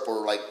syrup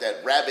or like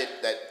that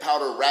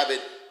powder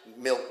rabbit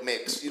milk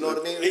mix. You know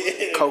what I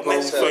mean? Cocoa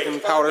Nesquik. fucking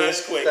powder.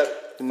 Nesquik.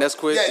 The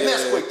Nesquik. Yeah,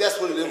 Nesquik. That's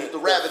what it is with the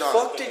rabbit on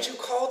Fuck it. did you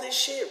call this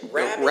shit?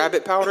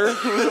 Rabbit powder.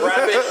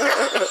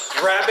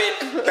 rabbit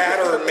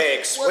batter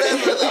mix. What are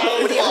you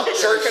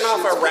jerking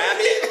off a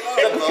rabbit?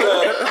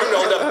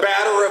 The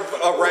batter of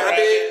a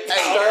rabbit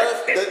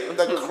stuff.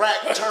 The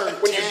crack turned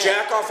When you tan.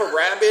 jack off a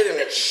rabbit and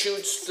it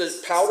shoots the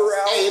powder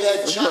out. Hey, it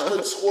had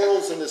chocolate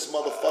swirls in this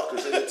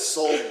motherfuckers, and it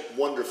sold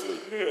wonderfully.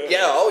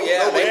 Yeah, oh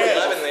yeah, they were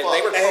loving it. They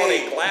were calling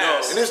Hey, it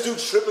glass. And this dude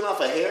tripping off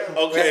a hair.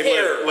 Okay,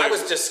 Hair. look. I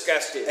was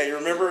disgusted. Hey, you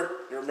remember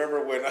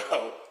when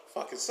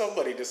fucking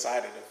somebody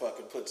decided to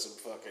fucking put some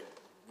fucking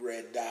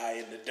red dye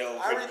in the dough?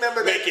 I and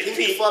remember that make it pink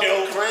pink fucking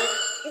dough. drink.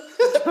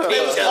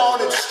 They was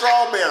calling it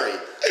strawberry.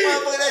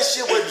 Motherfucker, that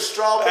shit wasn't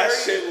strawberry. That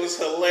shit was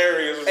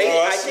hilarious, bro. Hey,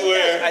 I I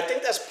swear.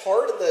 think that's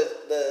part of the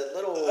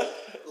little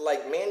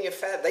like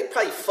manufacture. They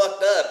probably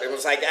fucked up. It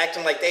was like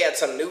acting like they had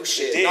some new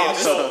shit. did. No,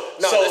 So-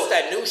 this is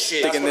that new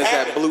shit. Thinking this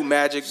that blue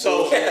magic.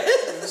 So,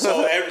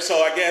 bullshit.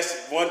 so I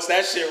guess once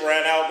that shit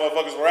ran out,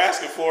 motherfuckers were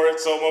asking for it.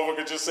 So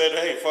motherfucker just said,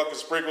 "Hey, fucking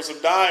sprinkle some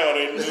dye on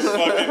it." And just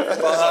fucking,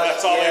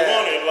 that's all they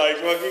wanted. Like,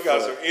 fuck, you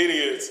guys are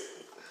idiots.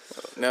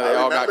 Now they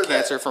all got remember that.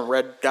 cancer from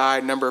red dye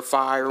number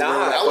 5 or Nah,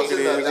 whatever the That fuck was it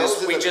in the, is. that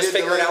was in We the just mid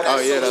to figured late out Oh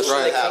yeah, that's solution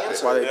right. to That's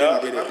cancer. why they Yeah.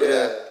 did it. Yeah.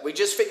 Yeah. We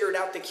just figured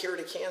out the cure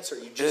to cancer.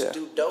 You just Yeah.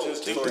 do dope.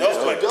 Just do For dope.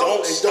 it. Like,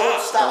 don't stop.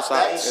 Don't stop.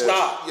 Don't That-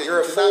 stop. Yeah,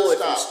 You're a you fool if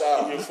cannot you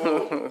stop. You're a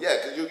fool. Yeah,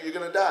 because you're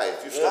gonna die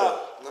if you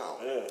stop. No.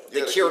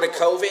 The cure to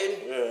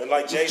COVID. Yeah, and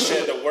like Jay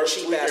said, the worst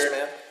Cheap ass tweaker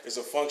man. is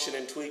a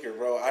functioning tweaker,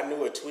 bro. I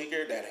knew a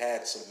tweaker that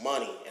had some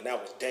money, and that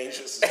was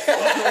dangerous as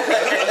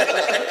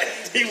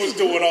fuck. He was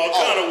doing all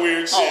kind of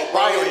weird shit,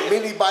 bro. Buying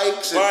mini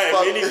bikes and Buying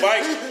fucking- mini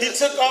bikes. He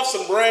took off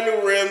some brand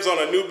new rims on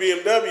a new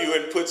BMW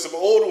and put some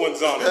old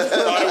ones on it.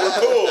 Thought they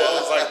were cool. I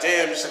was like,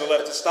 damn, you should have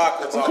left the stock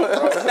ones on,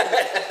 bro.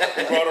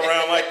 He brought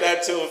around like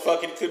that till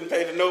fucking couldn't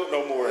pay the note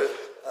no more.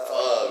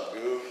 Fuck,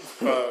 dude.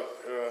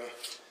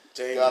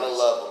 Dangerous. Gotta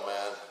love them,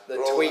 man. The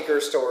Bro,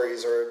 tweaker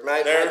stories, or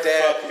my They're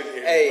dad.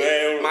 fucking Hey,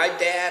 man. my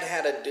dad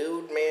had a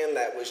dude, man,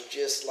 that was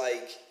just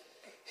like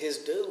his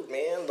dude,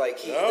 man. Like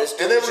he, Yeah. this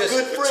dude And they was were just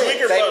good friends.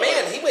 Like, Tweaker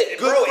man, he would, Good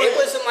bro. It friends.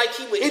 wasn't like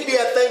he would. He'd be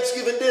at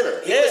Thanksgiving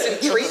dinner. He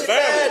wasn't treated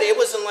family. bad. It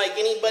wasn't like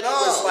anybody No.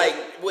 was like.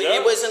 Yeah.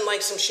 It wasn't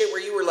like some shit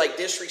where you were like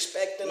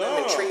disrespecting him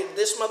and No. treated.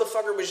 This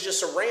motherfucker was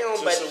just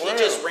around, but he around.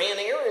 just ran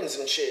errands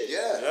and shit.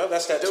 Yeah. Yeah,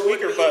 that's that Dude,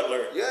 tweaker we-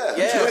 butler. Yeah.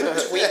 Yeah,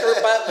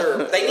 tweaker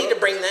butler. They need to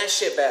bring that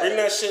shit back. Bring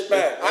that shit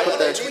back. I want a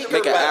that- tweaker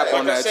make an app butler.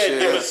 on Like I that said, shit.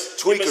 give Yeah. us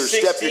Tweakers,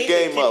 step your 16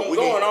 game and keep up. them We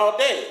going need- all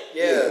day.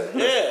 Yeah.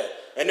 Yeah.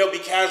 And they'll be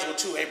casual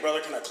too. Hey,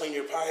 brother, can I clean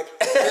your pipe?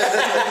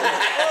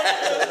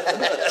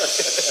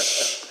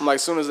 I'm like,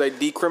 as soon as they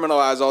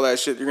decriminalize all that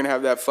shit, you're gonna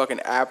have that fucking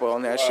app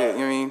on that shit.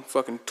 You know what I mean?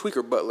 Fucking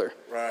tweaker butler.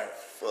 Right.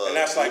 And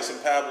that's like some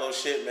Pablo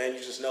shit, man. You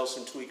just know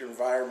some tweaker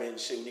environment and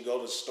shit when you go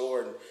to the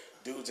store and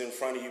dudes in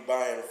front of you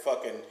buying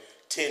fucking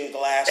 10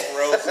 glass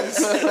roses.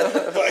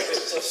 Like,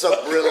 Some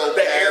Brillo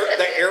The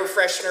pack. air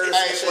fresheners.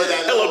 Hey, and for shit.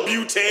 that hella little,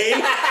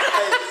 butane.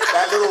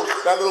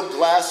 that little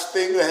glass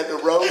thing that had the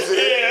rose in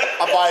it. Yeah.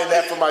 I'm buying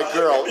that for my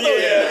girl.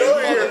 Yeah, no,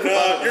 you're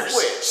not.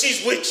 Quit.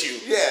 She's with you.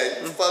 Yeah,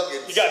 you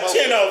fucking. You got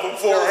smoke- 10 of them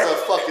for That her. was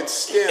a fucking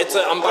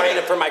scam. I'm buying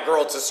it for my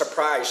girl. It's a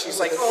surprise. She's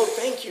like, oh,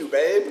 thank you,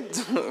 babe.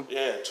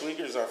 Yeah,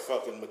 tweakers are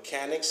fucking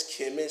mechanics,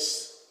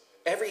 chemists,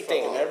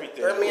 Everything. Fucking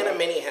everything, They're a man bro. of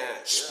many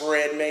hats.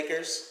 spread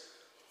makers.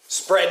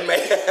 Spread man.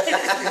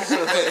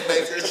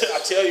 I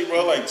tell you,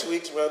 bro, like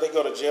tweaks, bro, they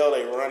go to jail,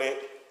 they run it.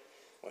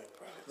 Like,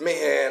 bro.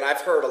 Man,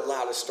 I've heard a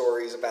lot of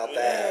stories about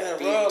that. Yeah,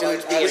 bro.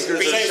 Dudes Like, being tweakers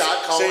beat. are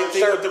shot callers. Same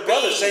thing with the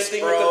brothers. Same beasts,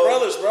 thing bro. with the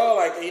brothers, bro.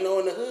 Like, you know,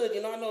 in the hood,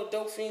 you know, I know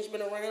Dope Fiend's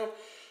been around,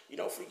 you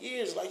know, for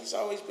years. Like, he's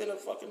always been a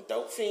fucking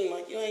dope fiend.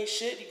 Like, you ain't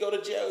shit. You go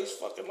to jail, he's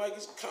fucking like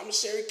he's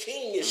commissary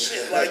king and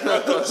shit. Like, bro,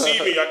 come see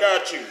me, I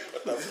got you.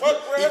 What the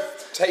fuck, bro?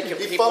 Taking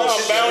He people. I'm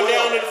functions bound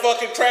well. down to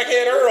fucking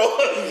crackhead Earl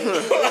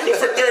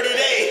for 30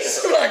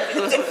 days. Like,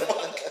 what the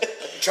fuck?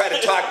 Try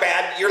to talk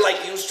bad. You're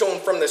like used to him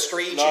from the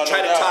streets. No, you try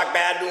no to doubt. talk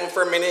bad to him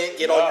for a minute,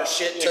 get all your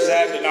shit to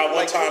Exactly. him. Now, one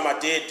Like, time I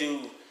did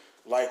do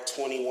like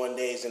 21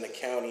 days in the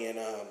county, and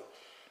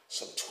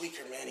some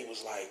tweaker, man, he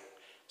was like,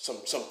 some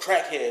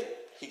crackhead,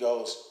 he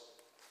goes,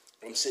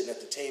 I'm sitting at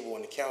the table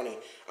in the county.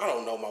 I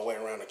don't know my way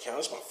around the county.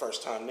 It's my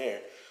first time there.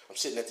 I'm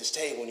sitting at this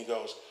table, and he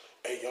goes,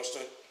 hey, youngster.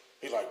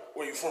 He's like,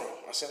 where you from?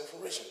 I said, I'm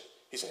from Richmond.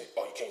 He said,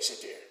 oh, you can't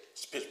sit there.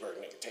 It's a Pittsburgh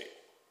nigga table.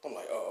 I'm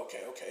like, oh,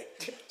 okay.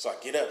 So I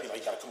get up. He's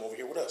like, you gotta come over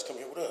here with us. Come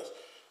here with us.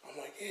 I'm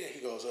like, yeah.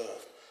 He goes,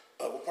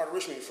 what part of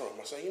Richmond you from?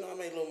 I said, you know, I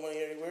made a little money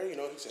everywhere. You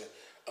know, he said,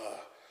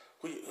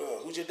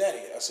 who's your daddy?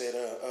 I said,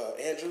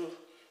 Andrew.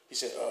 He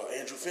said,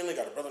 Andrew Finley,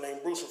 got a brother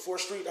named Bruce on 4th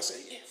Street. I said,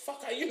 yeah,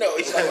 fuck, how you know?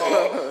 He's like,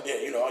 oh, yeah,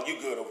 you know, you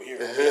good over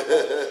here.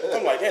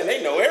 I'm like, damn,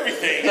 they know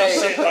everything. Hey,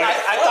 Shit, like,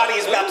 I thought he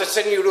was about to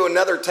send you to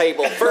another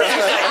table. First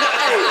he's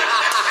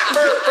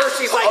like,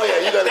 first he's like, Oh,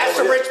 yeah, you gotta that's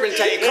go the here. Richmond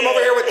table. Come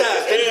over here with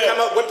us. Then you come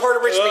up. What part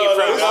of Richmond are you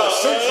from?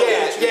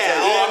 Yeah.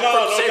 Oh, I'm no,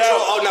 from no Central.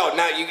 doubt. Oh no,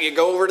 now you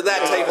go over to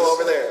that table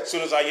over there. As soon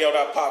as I yelled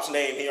out Pop's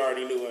name, he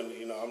already knew, and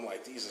you know, I'm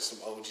like, these are some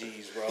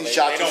OGs, bro. He They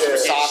shot don't you some forget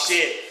socks.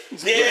 shit.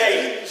 You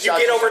Yeah.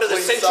 get over to the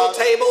clean Central socks.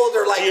 table,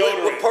 they're like, what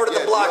Deodorant. part of the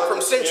Yeah, block deodorant.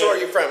 from Central are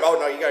you from? Oh,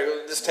 no, you gotta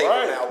go to this table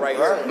now, right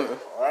here.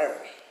 Right.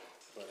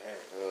 But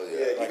hey,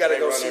 Yeah, you Like, gotta they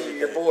go run see everything.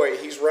 your boy.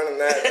 He's running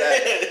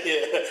that.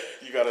 yeah,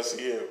 you gotta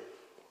see him.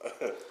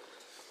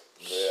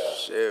 Yeah.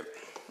 Shit.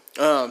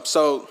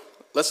 So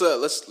let's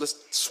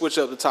switch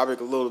up the topic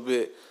a little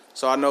bit.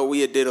 So I know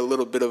we had did a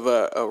little bit of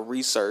a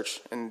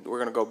research, and we're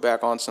gonna go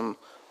back on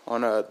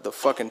the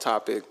fucking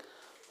topic.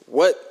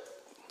 What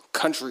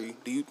country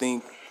do you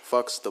think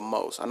fucks the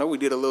most? I know we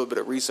did a little bit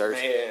of research,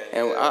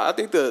 and I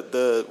think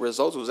the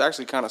results was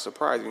actually kind of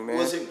surprising, man.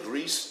 Was it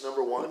Greece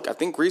 #1? I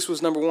think Greece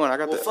was number one. I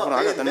got Well, the fuck, hold on,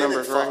 I they got the invented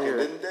numbers right fucking, here.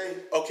 didn't they?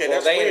 Okay,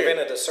 Well, that's they weird.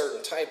 invented a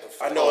certain type of.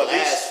 I know. At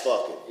least Ass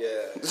fucking.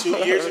 Yeah.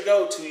 2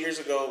 years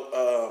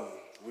ago,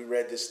 we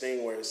read this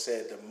thing where it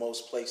said the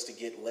most place to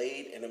get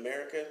laid in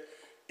America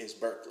is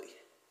Berkeley.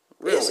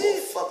 Really? Well,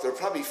 fuck, they're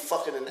probably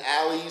fucking in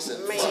alleys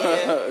and Man.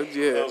 That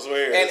Yeah. was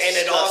weird. And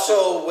it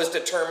also was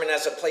determined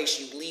as a place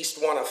you least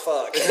want to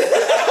fuck.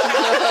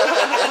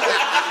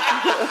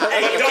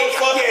 Hey, don't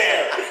fuck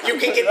there. You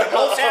can get the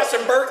most ass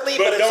in Berkeley,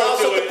 but it's don't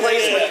also do the it.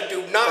 place Yeah. where you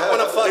do not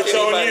want to fuck It's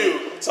anybody. on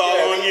you. It's all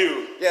on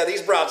you. Yeah,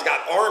 these broads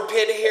got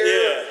armpit hair.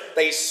 Yeah.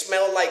 They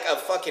smell like a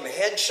fucking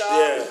head shop.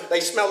 Yeah. They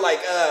smell like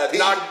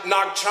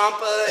Nag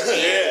Champa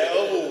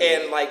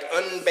and like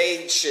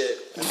unbathed shit.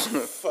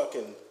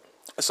 Fucking.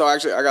 So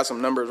actually, I got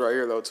some numbers right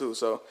here though too.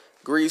 So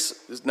Greece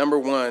is number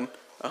one,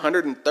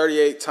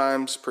 138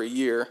 times per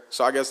year.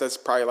 So I guess that's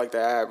probably like the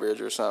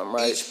average or something,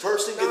 right? each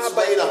person gets Nah,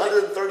 but- laid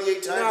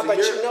 138 times Nah, a but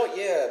year. you know,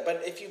 yeah.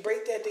 But if you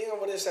break that down,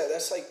 what is that?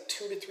 That's like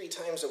 2 to 3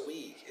 times a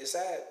week. Is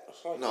that?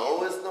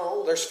 No, it's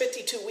no. There's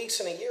 52 weeks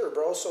in a year,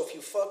 bro. So if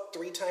you fuck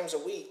 3 times a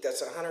week,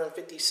 that's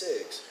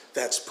 156.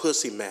 That's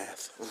pussy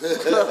math.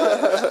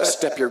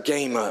 Step your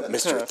game up,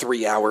 Mr.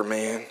 3-hour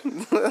man.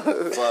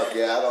 Fuck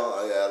yeah, I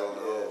don't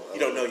know. You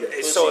don't know your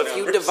pussy So if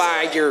you numbers.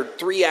 divide your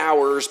 3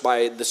 hours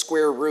by the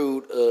square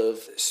root of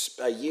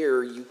a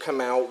year, you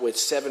come out with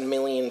 7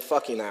 million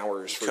fucking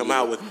hours. For come you.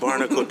 out with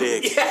barnacle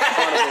dick.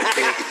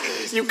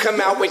 You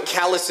come out with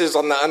calluses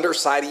on the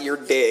underside of your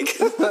dick.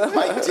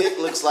 My dick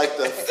looks like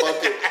the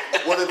fucking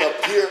one of the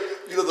pier.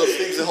 You know those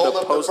things that hold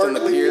up the post in the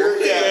Berkeley pier?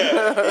 pier? Yeah.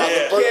 On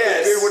the Berkeley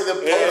Yes. pier, one of the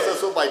posts.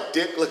 That's what my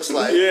dick looks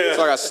like. Yeah.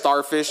 So I got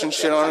starfish and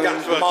shit on it.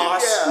 Got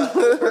moss. Yeah.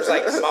 There's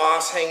like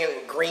moss hanging,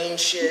 green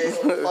shit.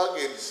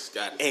 Fucking.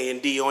 Got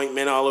A&D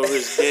ointment all over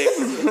his dick.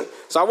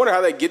 So I wonder how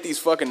they get these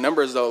fucking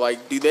numbers though.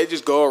 Like, do they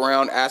just go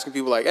around asking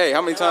people like, "Hey,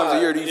 how many times a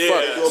year do you Yeah.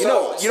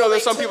 fuck?" You know,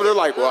 there's some people that are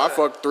like, "Well, I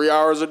fuck 3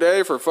 hours a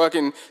day for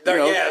fucking,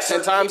 10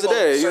 certain times people- a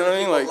day." You know certain what I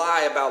mean? people Like,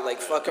 lie about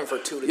like fucking for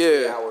 2 to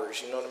 3 Yeah.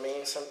 hours. You know what I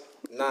mean?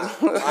 Nah,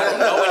 I don't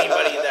know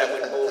anybody that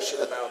would bullshit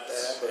about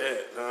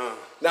that. But.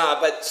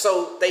 Nah, but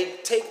so they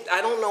take,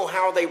 I don't know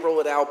how they roll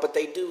it out, but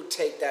they do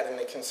take that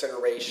into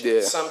consideration.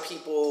 Yeah. Some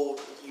people,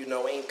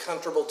 ain't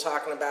comfortable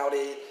talking about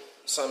it.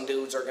 Some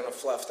dudes are going to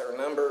fluff their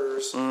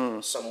numbers.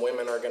 Some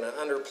women are going to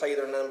underplay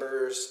their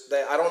numbers.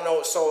 I don't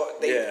know. So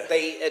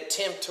they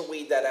attempt to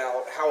weed that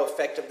out. How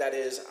effective that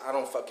is, I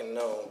don't fucking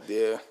know.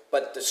 yeah.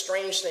 But the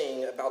strange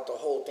thing about the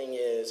whole thing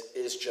is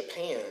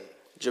Japan.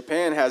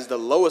 Japan has the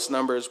lowest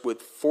numbers with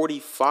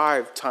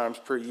 45 times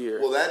per year.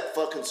 Well, that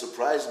fucking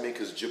surprised me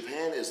because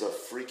Japan is a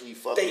freaky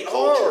fucking They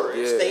culture. are.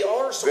 Yeah. They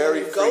are. So Very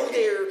when you go freaky.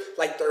 there,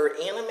 like their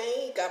anime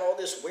got all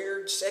this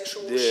weird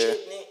sexual shit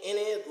in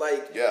it.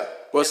 Like, Yeah.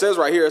 Well, it says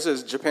right here, it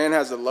says Japan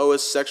has the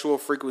lowest sexual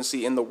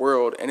frequency in the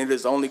world, and it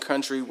is the only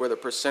country where the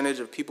percentage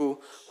of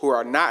people who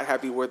are not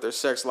happy with their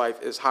sex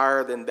life is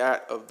higher than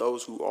that of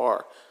those who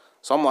are.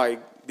 So I'm like,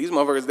 these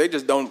motherfuckers, they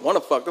just don't want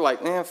to fuck. They're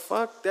like, man,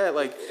 fuck that.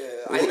 Like,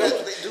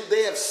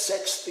 They have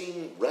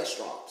sex-themed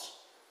restaurants.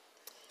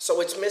 so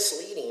it's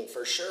misleading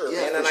for sure,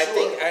 Yeah, man. for And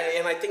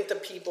sure. I think the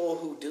people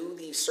who do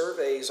these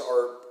surveys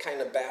are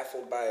kind of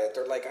baffled by it.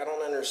 They're like, I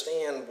don't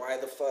understand why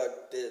the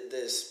fuck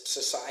this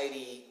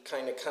society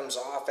kind of comes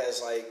off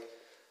as like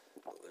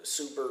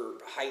super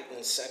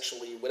heightened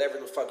sexually, whatever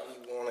the fuck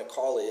you want to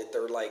call it.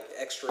 They're like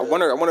extra. I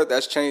wonder if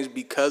that's changed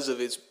because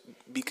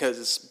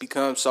it's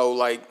become so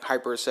like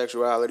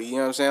hypersexuality. You know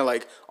what I'm saying?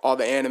 Like all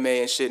the anime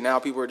and shit. Now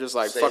people are just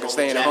like Stay fucking home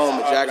staying and at jack home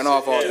and jacking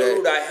off all day.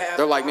 Dude, I have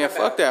They're like, man, thought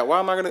fuck about that. Why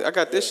am I gonna? I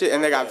got this shit,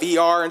 and they got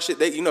VR and shit.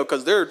 They,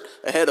 because they're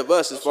ahead of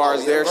us as far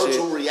as their virtual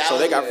shit. reality, So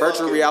they got virtual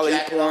fucking reality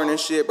jacking porn and off.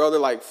 shit, bro.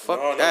 They're like, fuck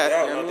No that.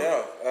 doubt, you know no what I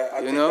mean? doubt. I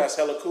You think know? that's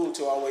hella cool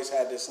too. I always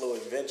had this little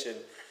invention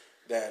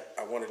that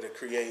I wanted to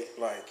create,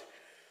 like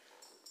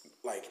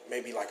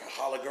maybe like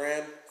a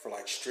hologram for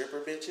like stripper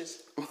bitches.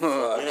 You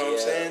know what I'm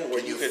saying? Where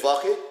Can you could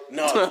fuck it?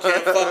 No, you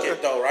can't fuck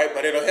it though, right?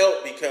 But it'll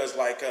help because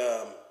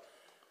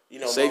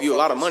Save you a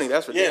lot of money,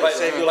 that's for yeah, damn But,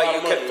 save you a but lot you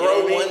of money. could you know throw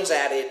what I mean? ones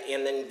at it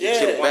and then Yeah.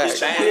 get ones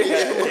back. back.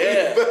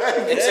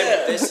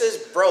 Yeah. This is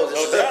brilliant.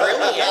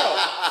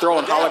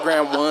 Throwing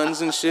hologram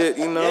ones and shit,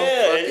 Yeah, Fuck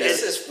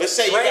it's- This is let's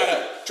say great.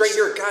 Dre,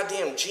 you're a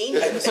goddamn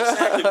genius.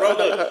 Exactly, bro.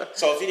 Look,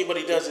 so if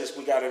anybody does this,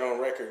 we got it on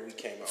record. We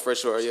came out For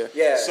sure, yeah.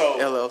 Yeah. So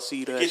LLC to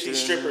you that get these shit.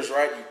 strippers,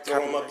 right? You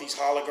throw them up these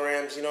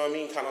holograms. You know what I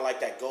mean? Kind of like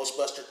that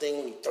Ghostbuster thing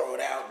when you throw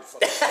it out and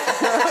fucking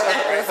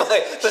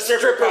Like, the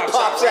stripper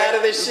pops out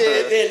of the And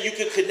shit. then you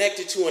can connect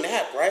it to an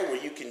app, right?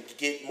 Where you can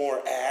get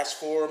more ass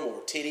for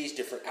more titties,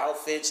 different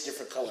outfits,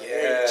 different color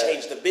hair. You Yeah.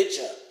 change the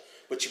bitch up,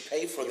 but you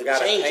pay for You the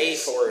gotta changes. pay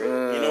for it.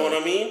 You know what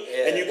I mean?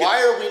 Yeah. And you can,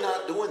 Why are we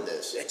not doing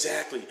this?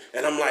 exactly.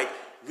 And I'm like,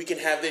 we can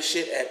have this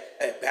shit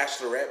at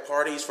bachelorette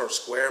parties for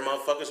square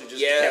motherfuckers who just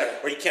Yeah.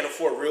 can't, or you can't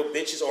afford real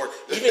bitches, or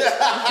even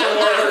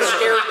They're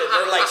scared.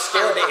 They're like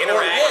scared to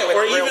interact with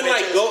or real even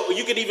like bitches.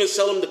 you could even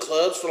sell them to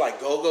clubs for like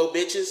go-go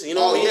bitches. You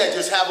know Oh what I mean? yeah,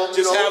 just have them.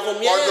 Just have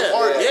them, yeah. part of the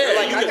party. Yeah,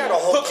 Like, you I can got a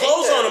whole put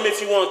clothes cake on there. them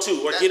if you want to,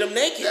 or get them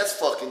naked. That's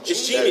fucking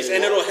It's genius. genius,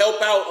 and it'll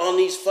help out on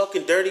these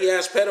fucking dirty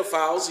ass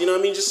pedophiles. You know what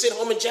I mean? Just sit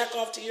home and jack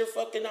off to your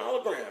fucking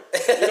hologram.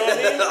 You know what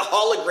I mean?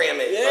 Hologram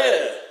it.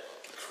 Yeah.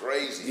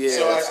 Crazy. Yeah.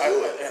 So Let's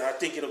do it. I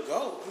think it'll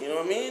go. You know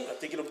what I mean? I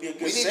think it'll be a good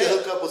We need set. to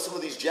hook up with some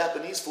of these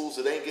Japanese fools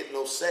that ain't getting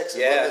no sex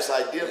and Yeah. run this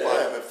idea by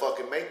them and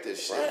fucking make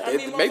this shit. Right? I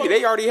mean, Maybe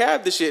they already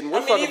have the shit and we're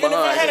I mean, fucking even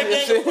behind. if I had a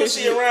gang of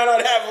pussy around,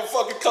 I'd have a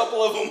fucking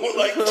couple of them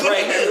like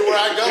Everywhere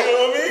I go. You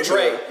know what I mean?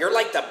 Dre, you're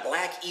like the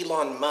black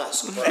Elon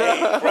Musk, bro.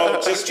 Hey,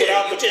 bro, just You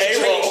without the just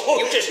payroll.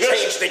 you just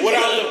changed the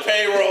Without game. the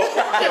payroll.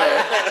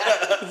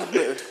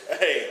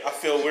 Hey, I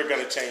feel we're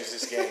gonna change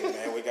this game,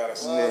 man. We gotta.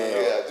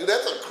 Yeah, dude,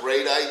 that's a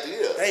great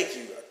idea. Thank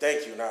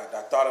you. Now,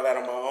 I thought of that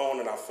on my own,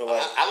 and I feel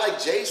like I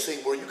like Jay's thing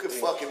where you can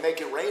fucking make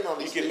it rain on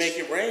you these can bitches. make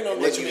it rain on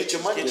And them. then you get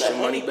your money Get back. your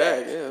money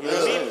back. Yeah, You know what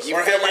I mean? You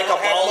Or feel have like a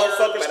have baller,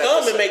 motherfuckers but at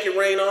come the and make it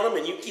rain on them,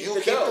 and you keep You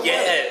the keep dough. the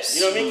Yes.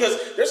 You know what I mean?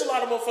 Because there's a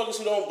lot of motherfuckers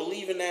who don't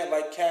believe in that,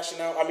 like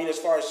cashing out. I mean, as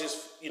far as just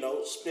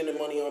spending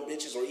money on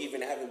bitches or even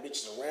having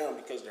bitches around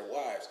because they're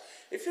wives.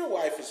 If your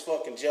wife is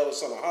fucking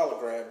jealous on a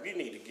hologram, you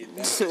need to get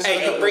that.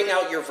 Hey, you bring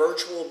out your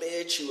virtual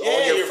bitch. Yeah,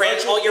 all your your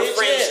friends, virtual all your bitch,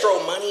 friends yeah. throw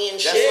money and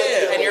shit,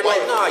 like and you're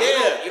like, nah,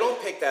 Yeah. you don't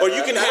pick that. Or up.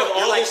 you can That'll- have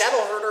you're all like this-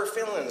 that'll hurt her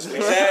feelings. Man.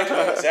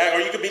 Exactly. Or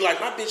you could be like,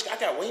 my bitch, I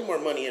got way more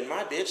money in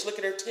my bitch. Look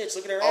at her tits,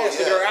 look at her ass,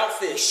 look at her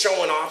outfit.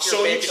 Showing off your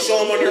So you bitch. can a show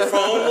them little on your bit.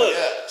 phone. Look,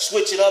 Yeah.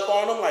 switch it up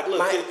on them. Like, look,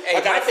 I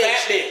got a fat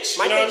bitch.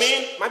 You know what I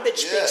mean? My bitch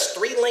speaks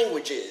 3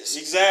 languages.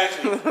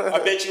 Exactly. I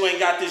bet you ain't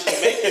got this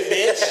Jamaican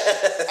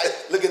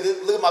bitch. Look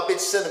at my bitch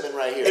Cinnamon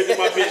right here. Look at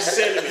my bitch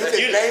Cinnamon. You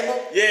can name 'em?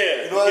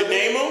 Yeah. You know what I can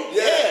mean? name them?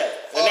 Yeah.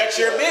 And that's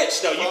your Fuck yeah.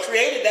 bitch, though. You Fuck-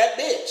 created that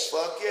bitch.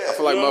 Fuck yeah. I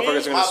feel like You know what I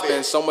motherfuckers mean? are gonna My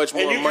spend bitch. so much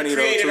more And you money though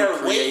created too her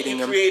weight, creating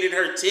you them. created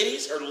her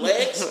titties, her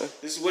legs.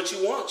 This is what you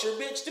want your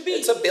bitch to be.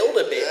 It's a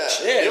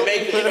build-a-bitch. Yeah,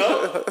 maybe,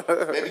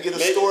 Maybe get a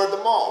store at the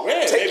mall.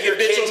 Yeah, Take maybe your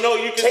your bitch kids, will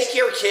know you can. take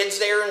your kids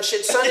there and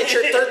shit. Son, it's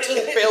your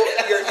 13th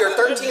your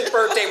 13th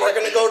birthday. We're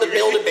gonna go to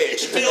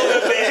Build-A-Bitch. Build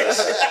a bitch.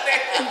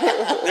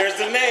 There's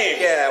the name.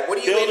 Yeah, what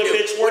are you Build a into?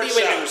 bitch What are you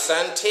workshop. into,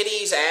 son?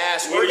 Titties,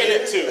 ass. What are you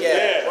into?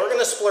 Yeah. we're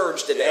gonna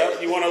splurge today.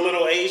 Yep, you want a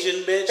little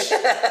Asian bitch?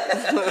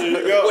 There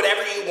you go.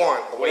 Whatever you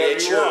want, the way Whatever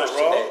it's you yours want,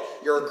 bro. today.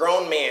 You're a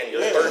grown man.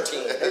 You're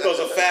 13. There goes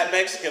a fat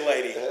Mexican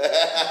lady.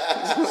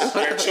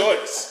 Their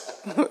choice.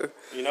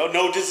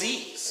 No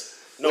disease.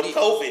 No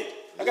COVID.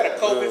 I got a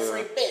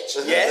COVID-free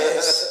bitch.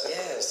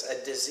 Yes,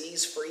 a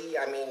disease-free.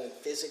 I mean,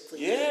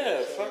 physically.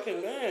 Yeah,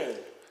 fucking man.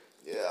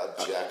 Yeah,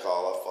 I'll jack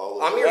off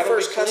all I'm of your That'll be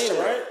first clean, customer.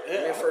 right? I'm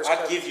Yeah, your first I'd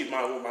customer. give you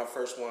my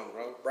first one,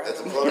 bro.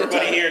 That's a Everybody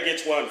prototype. here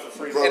gets one for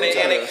free. Bro, And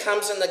it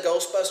comes in the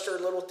Ghostbuster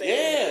little thing.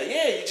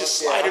 Yeah, you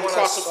just Fuck yeah, slide I it wanna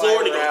across the slide floor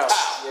and it her goes, out.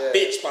 pow, Yeah.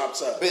 bitch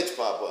pops up. Bitch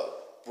pop up.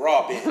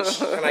 Raw bitch.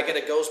 Can I get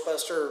a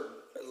Ghostbuster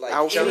like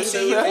Outfit?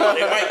 jumpsuit?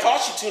 It might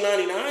cost you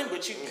 $2.99,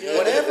 but you can.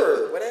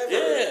 Whatever.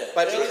 Yeah,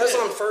 But hell because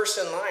yeah. I'm first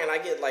in line, I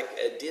get like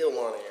a deal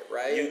on it,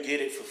 right? You get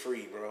it for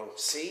free, bro.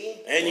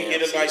 See? And you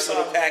get a See, nice it's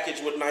little all-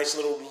 package with nice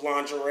little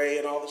lingerie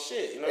and all the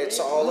shit. You know what It's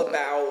I mean? all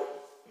about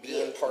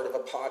being part of a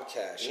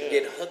podcast. You Yeah.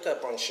 get hooked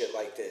up on shit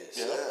like this.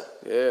 Yeah.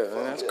 Yeah,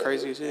 man, that's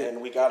crazy as shit.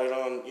 And we got it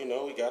on,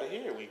 we got it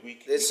here. We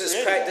This is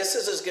created that. this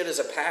is as good as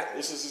a patent.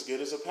 This is as good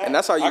as a patent. And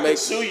that's how you I make- can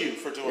sue you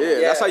for doing Yeah,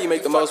 that. that's how you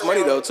make you the fuck most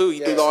money around. though too.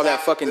 You Yeah. do all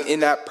that fucking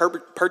in-app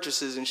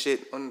purchases and shit.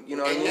 On, you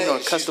know what I mean? And On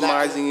she's not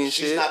customizing gonna- and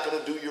She's shit. not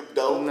gonna do your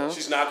dough. No.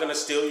 She's not gonna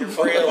steal your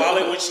fucking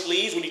wallet when she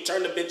leaves. When you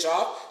turn the bitch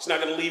off, she's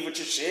not gonna leave with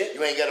your shit.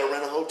 You ain't gotta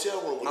rent a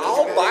hotel room.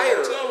 I'll buy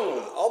her. Tell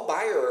 'em. I'll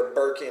buy her a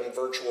Birkin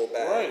virtual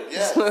bag Right.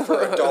 Yeah.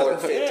 for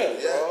 $1.50,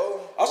 Yeah.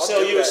 bro. I'll sell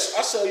do you. that.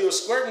 I'll sell you a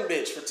squirting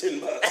bitch for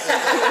 $10.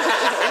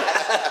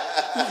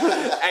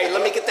 Hey,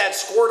 let me get that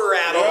squirter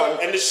out on.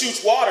 And it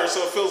shoots water,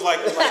 so it feels like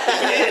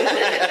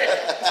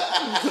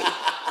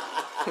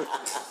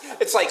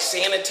It's like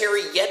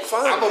sanitary yet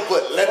fun. I'm gonna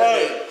put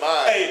lemonade in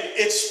mine. Hey,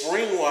 it's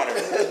spring water.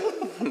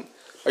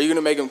 Are you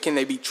gonna make them? Can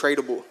they be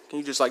tradable? Can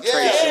you just like trade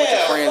Yeah, shit with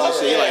your friends and fuck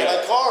shit? yeah, Like,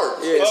 like cards.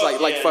 yeah, it's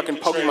Fuck like yeah, fucking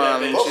you can trade Pokemon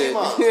that and bitch. shit.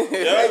 Pokemon.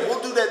 Hey, we'll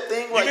do that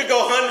thing You could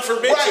go hunting for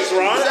bitches,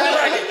 Ron.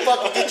 Exactly.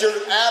 Fucking get your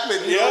app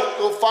and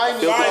go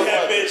find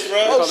that bitch,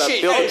 bro. Oh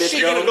shit! Build a Hey, bitch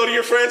she gonna go to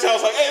your friend's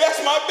house like, hey,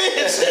 that's my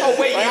bitch. Oh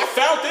wait, like, I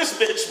found this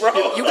bitch,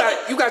 bro.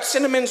 you got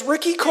Cinnamon's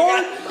Ricky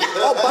card?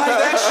 I'll buy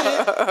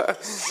that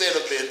shit.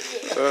 Cinnamon.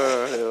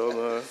 Hell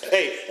no.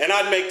 Hey, and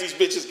I'd make these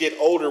bitches get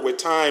older with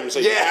time, so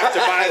you have to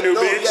buy a new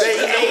bitch. They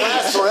don't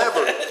last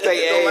forever.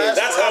 They don't last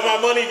That's how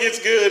my money gets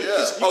good. You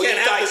Oh, you can't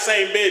have thought- the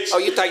same bitch. Oh,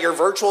 you thought your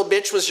virtual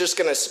bitch was just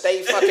gonna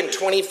stay fucking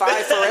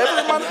 25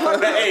 forever,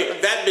 motherfucker? Hey,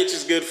 that bitch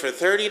is good for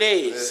 30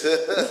 days.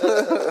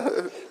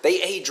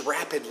 They age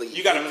rapidly.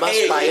 You gotta must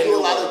pay. buy They a do a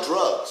new lot one. of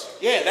drugs.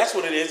 Yeah, that's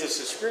what it is, a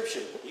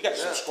subscription. You gotta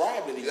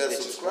subscribe to these You gotta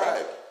bitches. subscribe.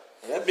 Bro.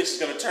 And that bitch is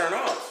gonna turn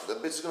off. The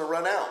bitch is gonna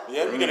run out.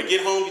 Yeah, you're gonna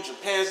get home, get your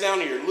pants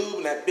down and your lube,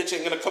 and that bitch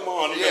ain't gonna come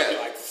on. You're gonna be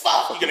like,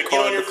 fuck. You're gonna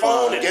get on your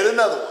phone and Get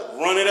another one.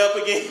 run it up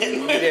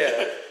again.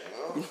 Yeah.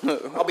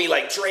 I'll be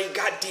like, Dre,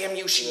 goddamn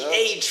you, she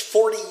aged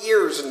 40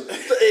 years in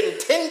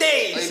 10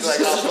 days. He's This like,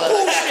 is "Oh,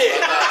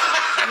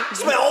 bullshit.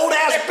 It's my old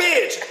ass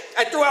bitch.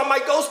 I threw out my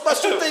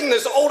Ghostbuster thing,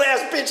 this old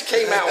ass bitch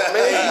came out,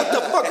 man. What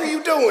the fuck are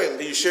you doing?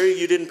 Are you sure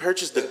you didn't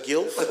purchase the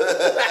GILF?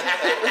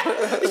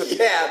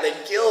 Yeah, the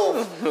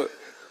guild.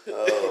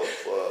 Oh,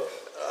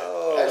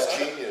 fuck. That's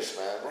genius,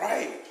 man.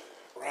 Right.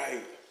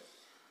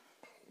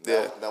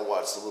 Now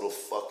watch the little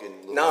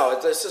fucking No,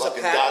 this is a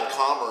fucking patent.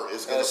 .comer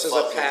is gonna This is a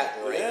fucking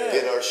patent right there.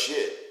 get our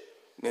shit.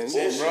 Man,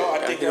 Bullshit, bro. I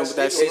think hit 'em that's with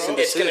that legal, cease and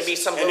bro. It's gonna desist. be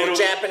some And little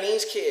it'll-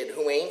 Japanese kid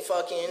who ain't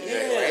fucking. Ain't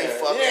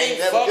Ain't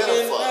never gonna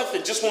fucking fuck.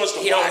 nothing. Just wants to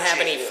He watch don't have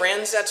it. any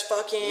friends that's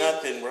fucking.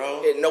 Nothing,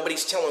 bro.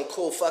 Nobody's telling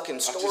cool fucking I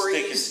just think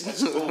stories.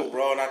 it's cool,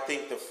 bro. And I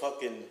think the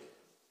fucking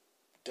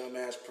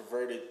dumbass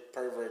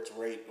perverts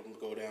rate will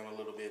go down a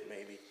little bit,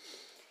 maybe.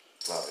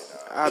 Probably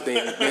not. I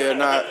think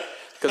not.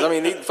 Because, I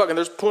mean,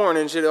 there's porn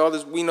and shit, all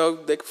this, we know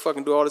they can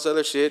fucking do all this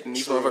other shit, and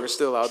these motherfuckers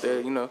still out there,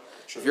 you know.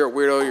 If you're a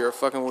weirdo, you're a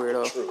fucking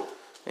weirdo. True.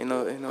 Ain't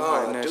no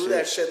hiding that Do shit.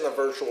 that shit in the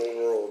virtual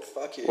world.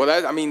 Fuck it.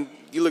 Well, I mean,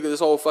 you look at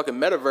this whole fucking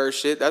metaverse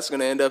shit, that's going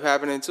to end up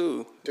happening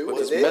too. Dude, with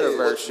what this it is?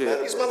 metaverse What's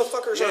shit. These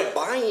motherfuckers are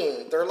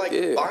buying. They're like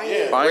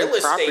buying Buying real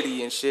estate.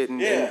 property and shit in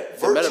the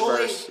Virtually?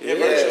 metaverse. Yeah,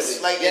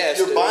 Yes. Like Yes,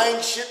 you're dude.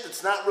 buying shit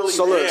that's not really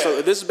So there. look,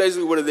 so this is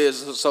basically what it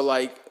is. So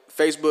like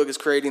Facebook is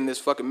creating this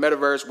fucking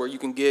metaverse where you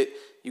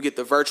get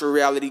the virtual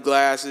reality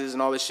glasses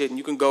and all this shit, and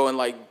you can go and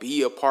like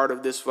be a part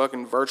of this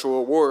fucking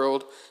virtual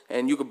world,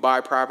 and you could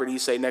buy property,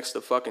 say next to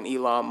fucking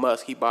Elon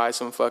Musk. He buys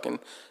some fucking,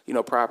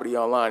 property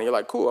online. And you're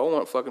like, cool, I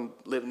want to fucking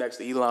live next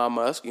to Elon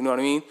Musk. You know what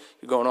I mean?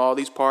 You're going to all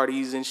these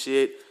parties and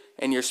shit,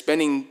 and you're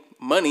spending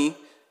money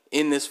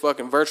in this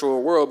fucking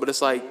virtual world, but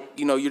it's like,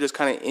 you're just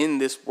kind of in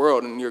this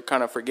world and you're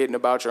kind of forgetting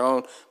about your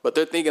own. But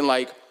they're thinking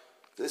like,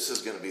 This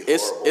is gonna be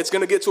horrible. it's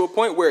gonna get to a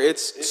point where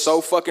it's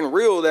so fucking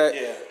real that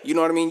you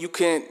know what I mean. You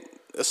can't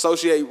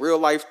associate real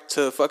life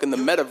to fucking the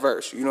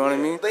metaverse. You know what I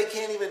mean? They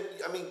can't even.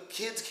 I mean,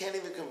 kids can't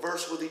even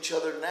converse with each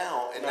other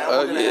now, and now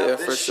we're gonna yeah, have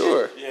this for shit.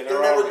 sure. Yeah,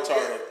 they're all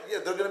retarded. Yeah,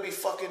 they're gonna be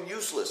fucking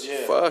useless.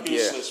 Yeah, Fuck yeah.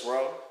 useless,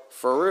 bro.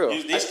 For real.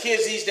 These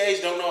kids these days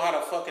don't know how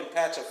to fucking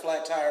patch a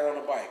flat tire on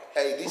a bike.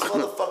 Hey, these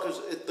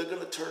motherfuckers, they're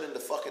gonna turn into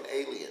fucking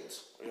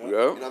aliens. Yeah. You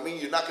know what I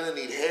mean? You're not gonna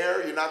need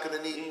hair. You're not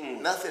gonna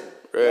need nothing.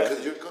 Right.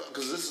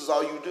 Because this is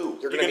all you do.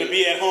 You're You're gonna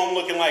be at home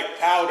looking like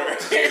powder.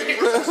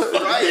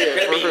 right. You're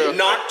gonna be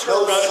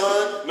nocturnal. No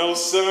sun. No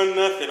sun,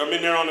 nothing. I'm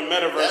in there on the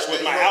metaverse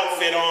with my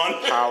outfit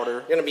on.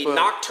 Powder. You're gonna be Fuck.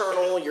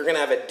 nocturnal. You're gonna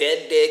have a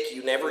dead dick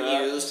you never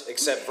used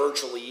except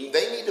virtually.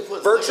 They need to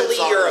put Virtually,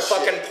 limits on you're a this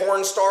fucking shit.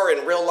 porn star.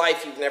 In real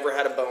life, you've never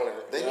had a boner.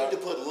 They need to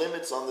put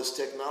limits on this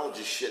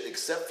technology shit,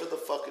 except for the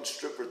fucking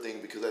stripper thing,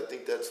 because I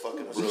think that's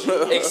fucking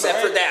brilliant. Except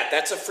for that,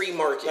 that's a free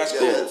market. That's Yeah,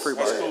 cool. that's free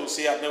That's market. cool.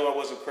 See, I knew I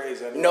wasn't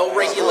crazy. I knew No I-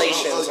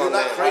 regulations you're on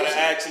not that. crazy. I gotta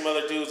ask some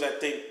other dudes that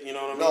think, you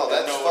know what I mean? No,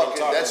 that that's know what I'm fucking,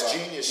 talking that's about.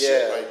 genius Yeah.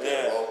 shit right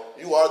there, Yeah. bro.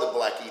 You are the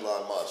black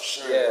Elon Musk.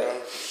 Sure, Yeah.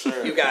 bro.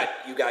 Sure. You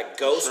got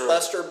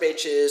Ghostbuster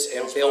bitches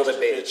and Build a Ghostbusters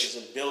Bitch. bitches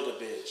and build a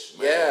bitch.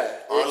 Yeah,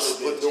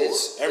 Entrepreneur.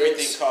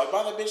 Everything called.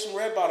 Buy the bitch some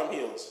red bottom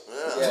heels.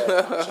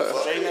 Yeah.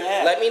 Straight in the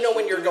ass. Let me know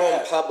when you're Straight in going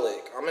the ass.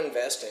 public. I'm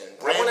investing.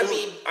 Brand I want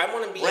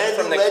new- to be Brand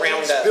from new the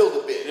legends, ground up. build a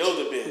bitch. Build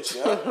a bitch,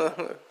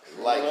 yeah.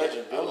 Like it.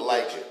 Legend, I build a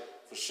like bitch. it.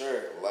 For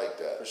sure. I like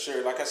that. For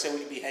sure. Like I said,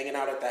 we'd be hanging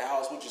out at the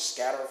house. We'd just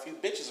scatter a few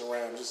bitches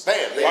around. Just Bam,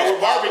 they while just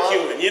we're pop up.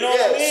 barbecuing. You know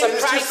Yeah, what I mean? it's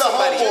Surprise just a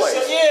somebody. homeboy.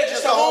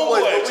 Just a homeboy.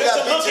 but we Just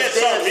got to look bitches at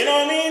something, dancing. you know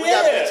what I mean? We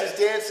got Yeah. bitches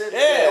dancing.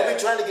 Yeah. Don't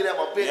be trying to get at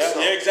my bitch. Yeah,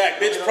 though. yeah,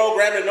 exactly. Bitch You know?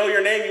 program to know your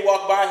name. You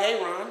walk by, hey,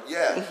 Ron.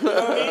 Yeah.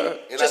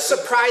 And Just I see-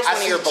 surprise I one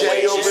of see your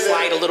Jay boys. over Just there.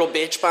 slide a little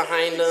bitch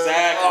behind them.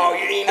 Exactly. Oh,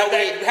 you know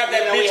have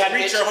that we bitch had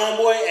greet your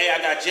homeboy. Hey, I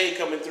got Jay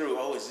coming through.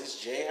 Oh, is this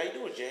Jay? How you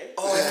doing, Jay?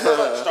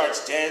 Oh,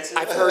 starts dancing.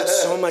 I've heard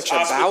so much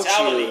about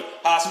Hospitality. you.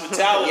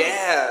 Hospitality.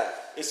 Yeah.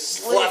 It's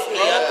slick, Fluff me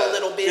bro. up a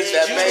little bit. It's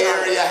That juicy. Bay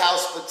Area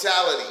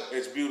hospitality.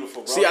 It's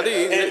beautiful, bro. See, I do.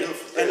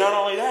 And not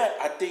only that,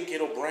 I think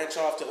it'll branch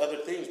off to other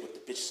things, but the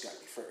bitches got to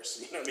be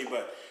first. You know what I mean?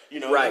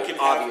 But Right, you can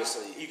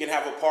obviously. you can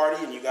have a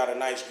party and you got a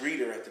nice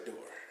greeter at the door.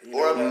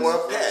 Or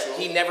a pet.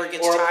 He never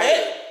gets Or a tired.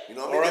 pet. You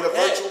know what I mean? Get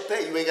a virtual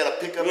pet. You ain't got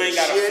to pick up You ain't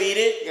your gotta shit. feed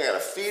it. You ain't got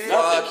to feed it.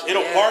 Nothing.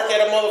 It'll bark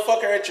at a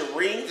motherfucker at your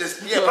ring.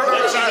 Just,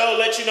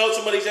 Let you know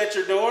somebody's at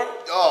your door.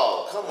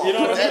 Oh, come on. You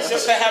know what I mean? That's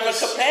Just to have a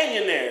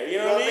companion there. You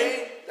know what I mean?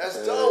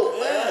 That's dope,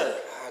 man. Yeah.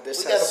 God,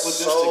 this We has gotta put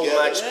this so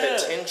together. much Yeah.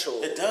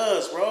 potential. It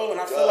does, bro.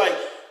 And I feel like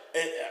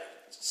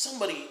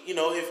somebody,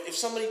 if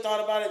somebody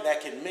thought about it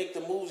that can make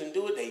the moves and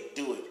do it, they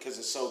do it because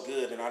it's so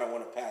good. And I don't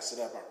want to pass it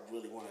up. I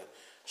really want to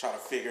try to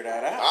figure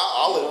that out.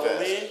 I'll You know what I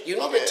invest. mean? You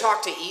need to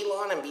talk to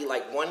Elon and be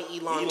like one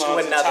Elon Elon's to a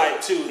another.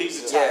 type too.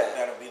 He's the type Yeah.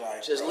 that'll be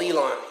like, Just bro.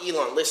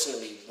 Elon, listen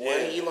to me. One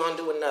Elon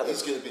to another.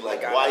 He's going to be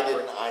like, I why got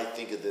didn't I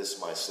think of this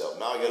myself?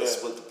 Now I got to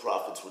split the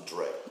profits with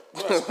Dre.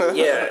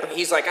 Yeah,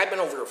 he's like, I've been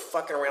over here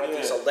fucking around with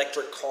these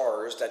electric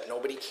cars that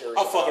nobody cares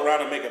I'll about. fuck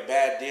around and make a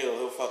bad deal.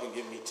 He'll fucking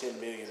give me 10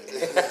 million,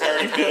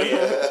 30 million.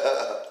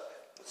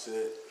 That's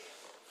it.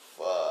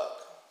 Fuck.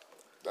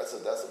 That's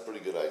a pretty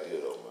good idea,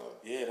 though, man.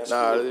 Yeah, that's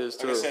Nah, cool. it is,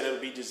 Like I too. said, it'll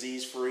be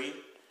disease free.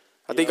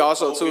 I think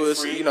also too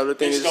is, you know, the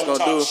thing is don't gonna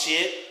talk do.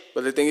 shit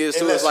But the thing is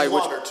too Unless is like you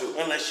what. want her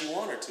to. unless you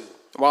want her to.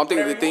 Well, I'm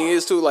thinking the Whatever thing you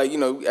is too, like, you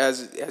know,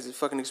 as it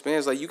fucking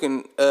expands, like you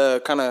can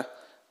kind of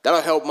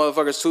that'll help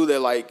motherfuckers too that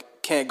like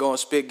can't go and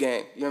spit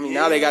game. You know what I mean?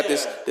 Now they got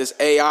this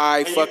AI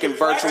you fucking can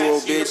virtual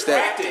practice. You can bitch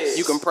that practice.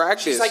 you can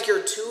practice. She's like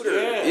your tutor.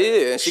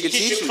 Yeah, and she can Get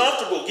teach you you.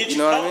 comfortable. Get you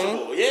know what I mean?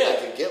 comfortable. I Yeah.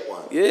 can get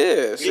one. Yeah,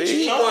 Get see. you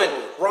Need one.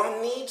 comfortable.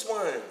 Ron needs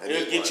one.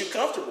 It'll get you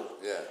comfortable.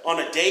 Yeah. On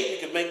a date, you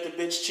can make the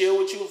bitch chill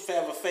with you,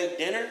 have a fake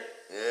dinner.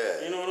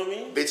 Yeah. You know what I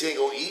mean? Bitch ain't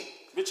going to eat.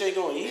 Bitch ain't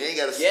gonna eat. You ain't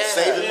got to Yeah.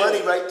 save the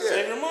money right there.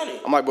 Save your money.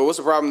 I'm like, but what's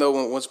the problem though?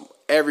 Once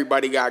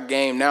everybody got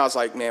game, now it's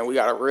like, man, we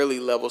gotta really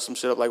level some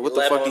shit up. Like, what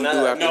the fuck do you do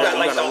Leveling up. after You that? got You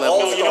like gotta the level.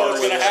 all-star You know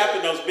what's gonna Yeah.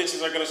 happen? Those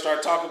bitches are gonna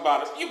start talking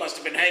about it. You must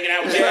have been hanging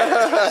out with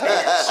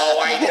that. Oh,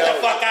 I Get the know.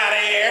 fuck out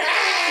of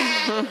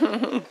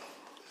here.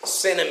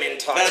 Cinnamon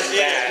talking That's it.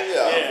 back.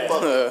 Yeah.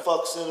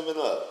 Fuck cinnamon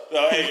up.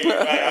 No, hey,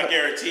 I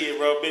guarantee it,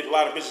 bro. A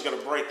lot of bitches gonna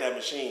break that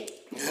machine.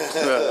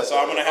 So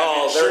I'm gonna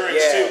have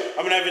insurance too.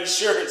 I'm gonna have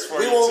insurance for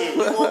We you won't, too.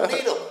 we won't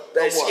need them.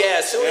 As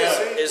soon We as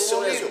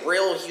won't need 'em.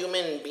 real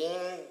human being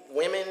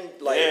women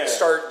like Yeah.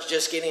 start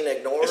just getting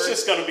ignored, It's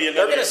just gonna be they're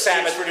another gonna excuse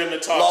sabotage for them to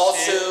talk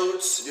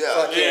lawsuits. Yeah.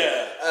 Fucking,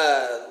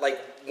 like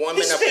He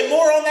woman spent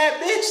more on that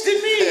bitch than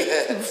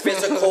me.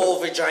 physical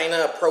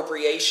vagina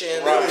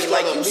appropriation. Right. They'll be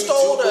like, Like you a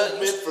stole Me Too the.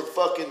 movement for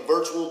fucking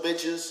virtual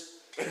bitches.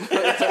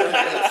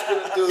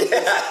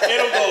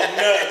 It'll go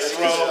nuts,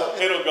 bro.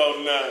 It'll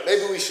go nuts.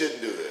 Maybe we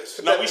shouldn't do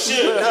this. No, we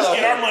should. Just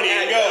get our money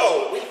and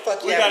go. We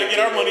fuck We yeah, gotta we get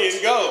do our money this.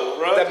 and go,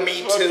 bro. The Just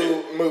Me fuck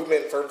Too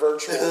movement for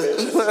virtual bitches.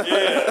 it.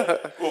 Yeah.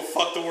 We'll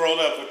fuck the world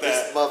up with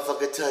This that.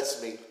 motherfucker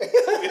touched me.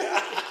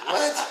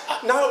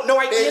 What? No,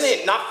 I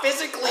didn't. Not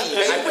physically.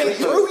 I went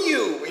through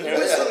you.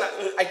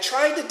 I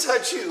tried to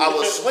touch you. I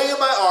was swinging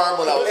my arm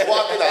when I was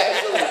walking. I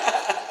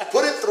actually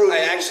put it through I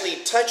you. actually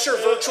touched your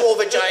virtual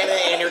vagina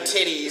and your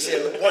titties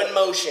in one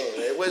motion.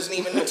 It wasn't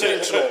even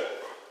intentional.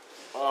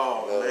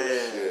 Oh,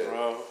 man, shit.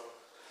 bro.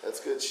 That's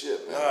good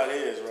shit, man. No, it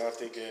is, bro. I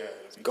think, yeah.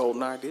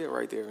 Golden idea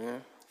right there,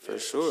 man. For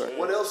sure.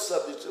 What else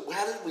subject?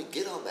 How did we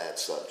get on that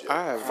subject?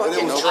 I have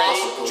Fucking no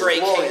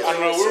Drake came Glorious. I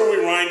don't know. through. We'll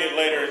rewind it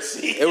later and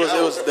see. It was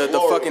the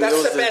fucking. It That's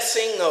was the best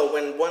thing though,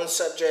 when one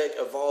subject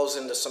evolves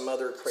into some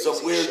other crazy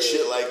Some weird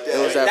shit like that.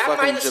 It was that That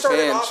fucking might have started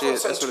Japan off on shit.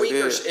 some That's what it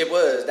tweakers. did. It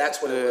was.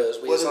 That's what it was.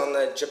 We was Was it- on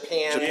the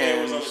Japan. Yeah,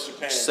 it was on the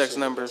Japan sex shit.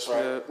 numbers. That's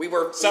right. Yeah. We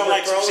were. Sound we were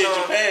like some thrown shit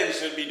on- Japan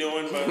should be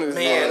doing, but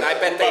Man, I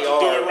bet we're they about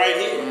to are. do it right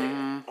here.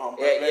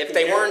 Yeah, if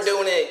they weren't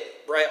doing it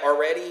right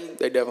already,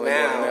 They definitely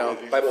now. doing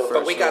it now, But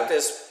for we sure. got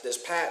this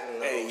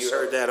patent. Hey, though, you so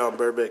heard that on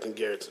Burbeck and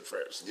Garrettson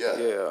first. Yeah.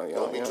 Yeah,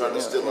 Don't be yeah, trying to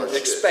yeah. steal our shit.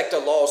 Expect a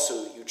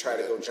lawsuit. You try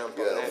to go jump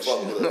on Yeah, that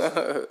fuck shit. with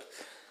us.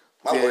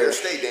 My Yeah. lawyer,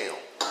 stay down.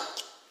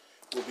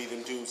 We'll be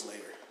them dudes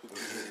later. Who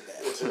created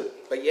that.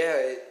 But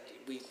yeah,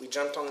 we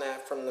jumped on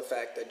that from the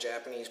fact that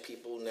Japanese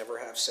people never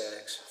have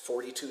sex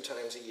 42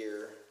 times a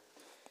year.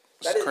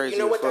 That is, crazy you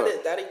know as what that fuck.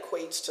 is? That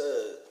equates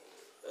to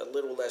a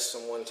little less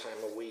than one time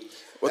a week.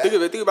 Well,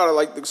 think about it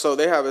like, so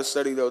they have a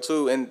study though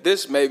too, and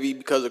this may be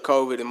because of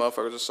COVID and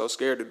motherfuckers are so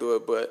scared to do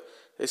it, but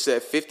they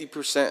said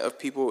 50% of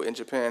people in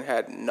Japan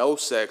had no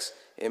sex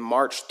in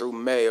March through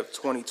May of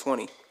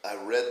 2020. I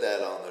read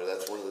that on there.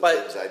 That's one of the But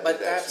things I but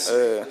did that's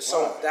actually.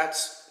 so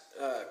that's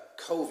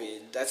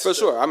COVID. That's For the-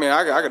 sure. I mean,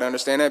 I could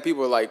understand that.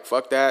 People are like,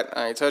 fuck that.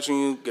 I ain't touching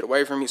you. Get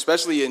away from me.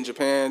 Especially in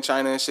Japan,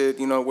 China and shit,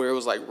 you know, where it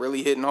was like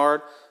really hitting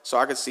hard. So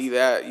I could see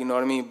that, you know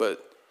what I mean?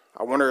 But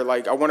I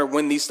wonder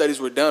when these studies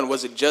were done.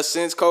 Was it just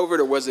since COVID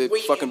or was it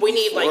fucking we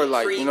need before?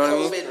 like You know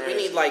what I pre-COVID. mean? We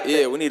need like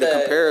Yeah, we need a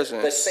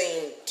comparison. The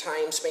same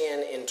time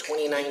span in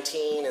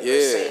 2019 and the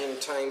Yeah. same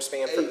time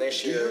span from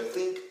this Do year. you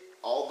think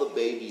all the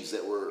babies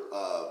that were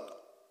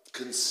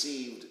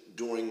conceived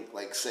during,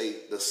 like, say,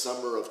 the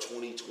summer of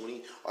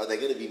 2020, are they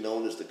going to be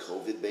known as the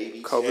COVID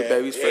babies? COVID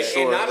babies for And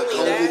sure. not The only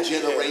COVID that,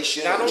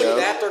 generation. not only Yeah.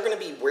 that, they're going to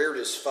be weird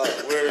as fuck.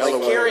 Hella Like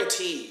weird.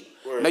 guaranteed.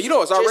 Now, you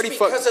know, it's already Just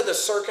fucked. because of the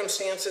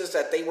circumstances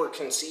that they were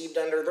conceived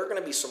under, they're going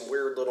to be some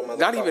weird little motherfuckers.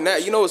 Not even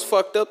that. You know what's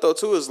fucked up though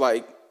too is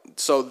like,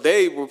 so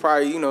they were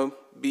probably, you know,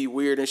 be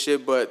weird and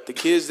shit, but the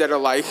kids that are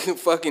like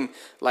fucking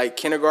like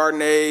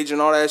kindergarten age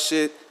and all that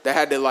shit, that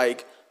had to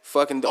like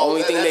fucking the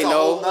only thing they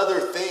know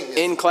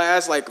in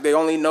class, like they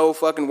only know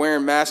fucking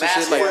wearing masks and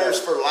shit. Like, wearers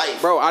for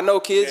life. Bro, I know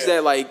kids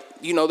that like,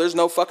 you know, there's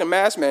no fucking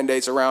mask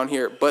mandates around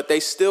here, but they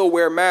still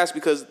wear masks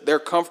because they're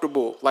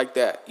comfortable like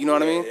that. You know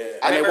what I mean?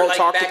 And they won't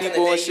talk to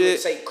people and shit. You would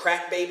say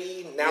crack baby.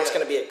 Now it's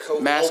gonna be a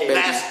COVID mask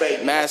kid.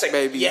 baby. Mask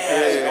baby.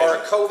 Yeah. Or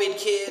a COVID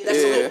kid. That's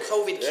a little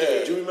COVID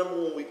kid. Do you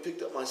remember when we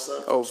picked up my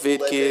son? Oh,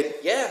 vid kid.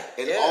 Yeah.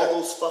 And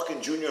all those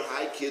fucking junior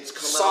high kids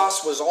come out.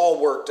 Sauce was all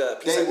worked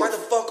up. He's like, why the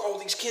fuck all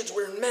these kids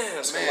wearing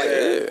masks? Man,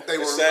 I'm like, they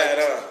were sad,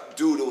 like,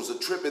 dude, it was a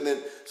trip. And then,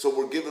 so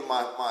we're giving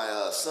my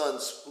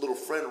son's little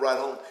friend a ride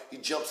home. He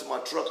jumps in my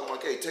truck. I'm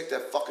like, hey, take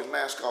that fucking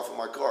mask off of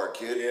my car,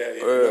 kid.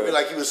 Yeah. I mean,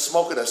 like he was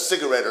smoking a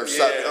cigarette or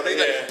something. I mean,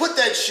 like, put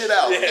that shit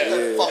out. Take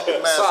that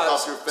fucking mask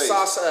off your face.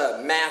 Sauce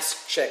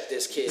mask checked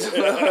this kid.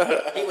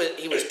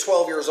 he was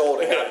 12 years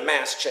old and got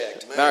mask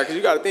checked. Nah, because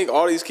you got to think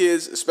all these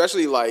kids,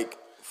 especially like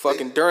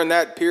fucking during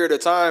that period of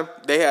time,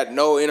 they had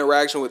no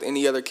interaction with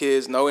any other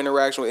kids, no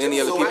interaction with any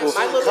other people.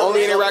 my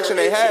Only interaction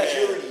they had,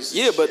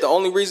 but the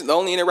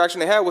only interaction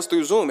they had was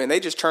through Zoom, and they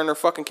just turned their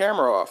fucking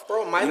camera off.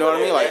 Bro, you know what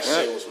I mean? Like,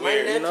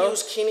 my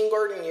nephew's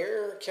kindergarten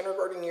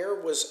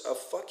year was a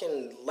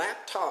fucking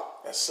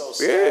laptop. That's so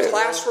sad.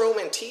 Classroom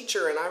and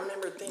teacher, and I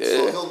remember thinking,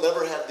 So he'll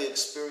never have the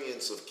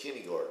experience of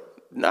kindergarten.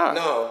 Nah.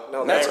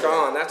 No, that's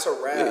gone. That's a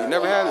wrap. Yeah, you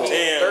never had it.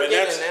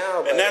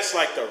 Damn, and that's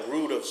like the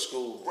root of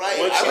school. Right.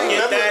 Once you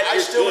get that, I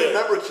still good.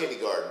 remember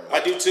kindergarten.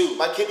 I do too.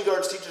 My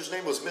kindergarten teacher's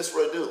name was Miss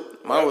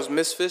Radu. Mine was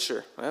Miss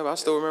Fisher. Yeah, I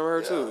still remember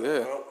her too.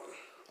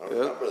 Yeah. I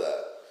remember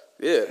that.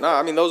 Yeah, nah,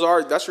 I mean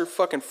that's your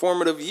fucking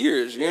formative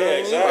years. You know what I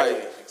mean? Exactly.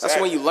 Like, that's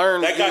when you learn.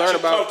 That got you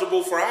about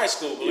comfortable for high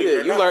school. Believe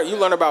it or not. you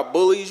learn about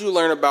bullies. You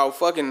learn about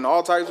fucking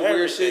all types of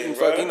weird shit and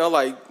bro. fucking, you know,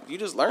 like you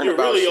just learn You're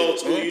about really shit. old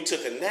school. Man. You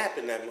took a nap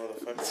in that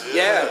motherfucker.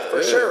 Yeah,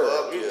 for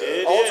sure. You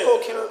did. Old school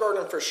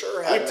kindergarten for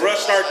sure. We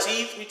brushed our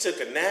teeth. We took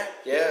a nap.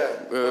 Yeah.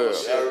 Yeah,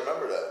 I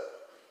remember that.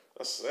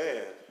 That's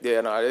sad.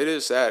 Yeah, no, it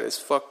is sad. It's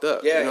fucked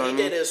up. Yeah, you know he what I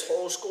mean? did his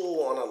whole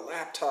school on a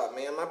laptop,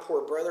 man. My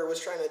poor brother was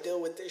trying to deal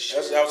with this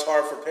shit. That was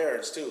hard for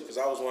parents too, because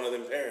I was one of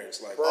them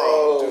parents. Like,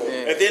 Bro.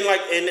 dude. And then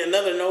like, and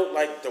another note,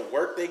 like the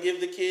work they give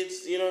the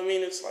kids. You know what I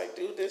mean? It's like,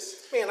 dude,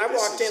 this. Man, I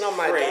this walked is in on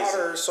my crazy.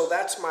 daughter, so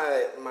that's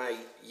my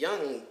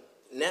young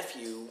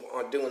nephew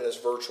on doing this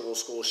virtual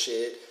school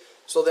shit.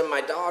 So then my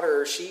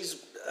daughter,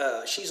 she's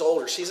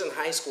older. She's in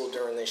high school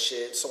during this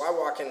shit. So I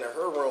walk into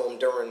her room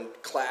during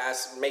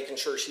class, making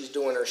sure she's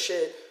doing her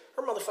shit.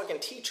 Her motherfucking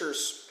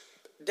teacher's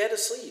dead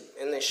asleep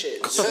in this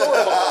shit.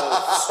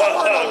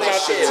 Snoring on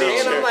this shit,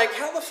 man. I'm like,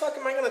 how the fuck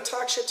am I gonna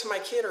talk shit to my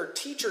kid? Her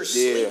teacher's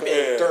sleeping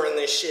during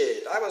this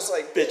shit. I was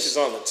like, Bitches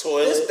on the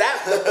toilet.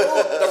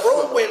 the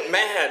world went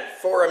mad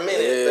for a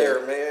minute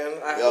there, man.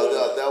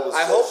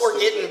 I hope we're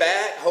getting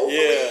back.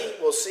 Hopefully,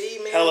 we'll see,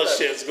 man. Hella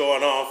shit's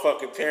going on.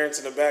 Fucking parents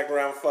in the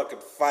background fucking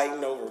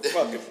fighting over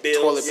fucking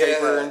bills. Toilet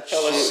paper and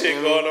Hella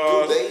shit going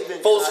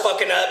on. Fools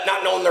fucking up,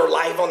 not knowing they're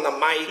live on the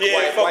mic.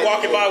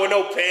 Walking by with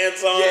no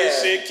pants on and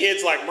shit.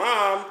 Kids like,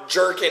 Mom.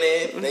 Jerking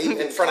it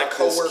in front of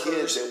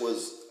coworkers.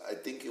 I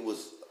think it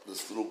was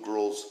this little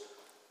girl's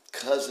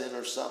cousin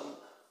or something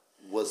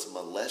was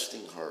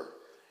molesting her.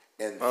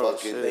 And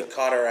they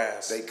caught her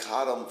ass. They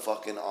caught him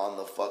fucking on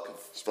the fucking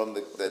from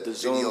the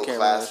Zoom video camera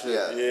class. and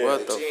shit. Yeah.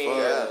 What the fuck?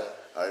 Yeah.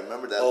 I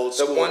remember that. Old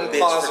school. one bitch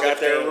positive forgot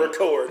their thing.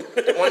 record.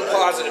 The one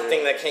positive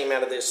thing that came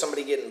out of this,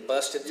 somebody getting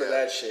busted for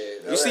that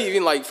shit. You see,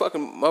 even like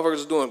fucking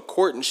motherfuckers doing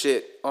court and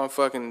shit on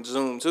fucking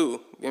Zoom too. You know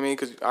what I mean?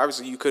 Because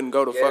obviously you couldn't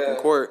go to fucking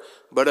court.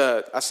 But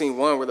I seen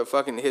one where the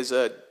fucking his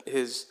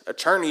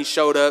attorney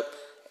showed up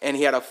and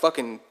he had a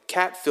fucking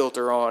cat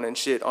filter on and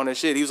shit on his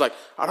shit. He was like,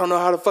 I don't know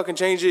how to fucking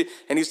change it.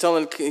 And he's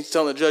telling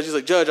the judge, he's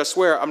like, Judge, I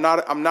swear I'm not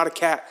a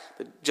cat.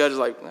 The judge is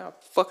like, nah,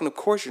 fucking of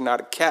course you're not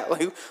a cat.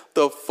 Like,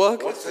 the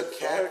fuck? What's a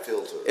cat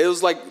filter? It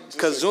was like,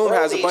 because Zoom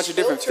has a bunch of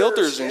different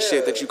filters and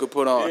shit that you could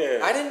put on. Yeah.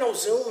 I didn't know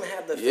Zoom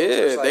had the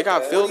filters. Yeah, they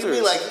got filters. You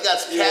mean like he got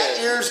cat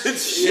ears and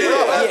shit?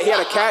 Yeah,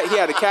 he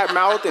had a cat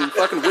mouth and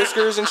fucking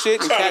whiskers and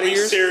shit and cat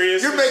ears.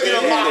 Serious. You're making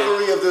a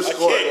mockery of this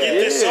court. Can't get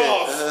this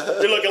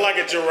off. You're looking like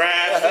a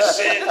giraffe and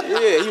shit.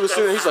 Yeah, he was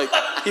sitting. He's like,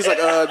 You got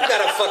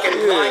a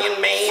fucking lion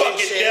mane and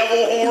Fucking shit.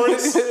 devil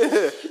horns.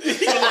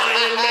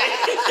 Lion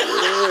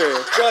mane.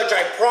 Judge,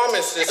 I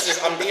promise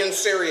I'm being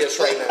serious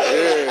right now.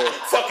 yeah.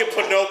 Fucking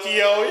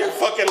Pinocchio. You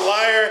fucking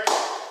liar.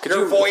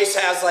 Your voice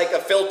has like a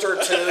filter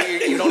too.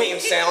 You don't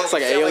even sound. It's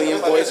like you an sound alien a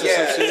fucking- voice or some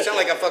Yeah, shit. you sound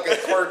like a fucking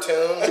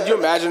cartoon. Could you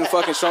imagine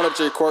fucking showing up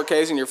to your court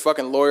case and your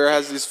fucking lawyer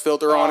has this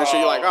filter on and shit?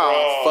 You're like,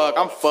 oh, fuck,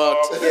 I'm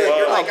fucked. Yeah,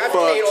 you're like, I'm I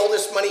paid fucked. all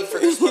this money for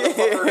this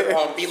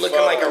motherfucker to be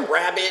looking like a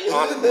rabbit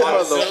on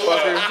Zoom.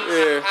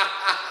 Motherfucker.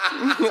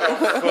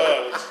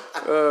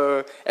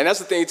 Yeah. And that's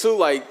the thing too.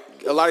 Like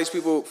a lot of these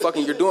people,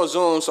 fucking, you're doing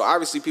Zoom, so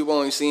obviously people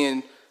only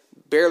seeing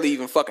barely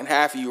even fucking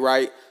half of you,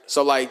 right?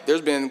 So like,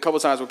 there's been a couple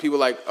times where people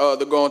like, oh,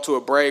 they're going to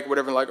a break,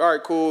 whatever. And like, all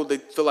right, cool. They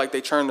feel like they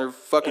turn their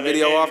fucking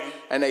video off,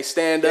 and they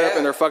stand up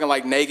and they're fucking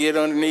like naked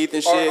underneath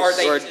and shit. Or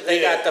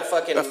they got the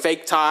fucking a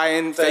fake tie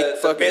and fake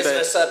fucking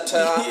business up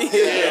top,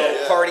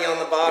 party on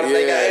the bottom. Yeah.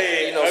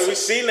 They got, Have we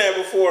seen that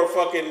before?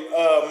 Fucking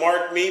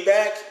Mark Me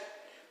Back.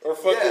 Or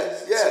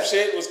fucking some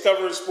shit was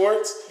covering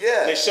sports.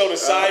 Yeah. And they showed a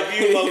side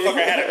view. Motherfucker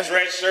had a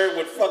dress shirt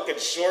with fucking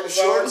shorts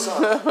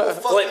on.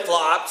 flip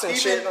flops and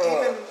shit.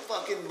 Even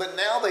fucking, but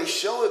now they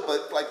show it.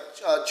 But like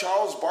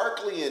Charles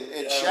Barkley and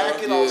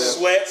Shaq and all that.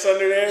 Sweats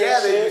under there.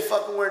 Yeah, and they'd shit. be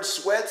fucking wearing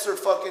sweats or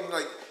fucking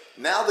like.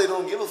 Now they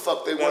don't give a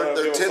fuck. They wear don't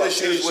their give a tennis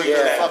fuck. shoes with Yeah.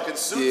 their fucking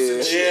suits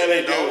and shit. Yeah,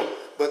 they you know? do.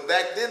 But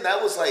back then,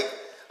 that was like.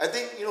 I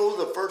think, you know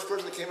who the first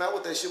person that came out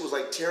with that shit was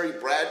like Terry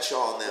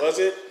Bradshaw and them. Was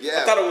it?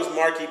 Yeah. I thought it was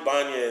Marky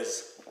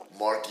Banez.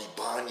 Marky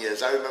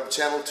Banez. I remember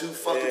Channel 2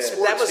 fucking Yeah.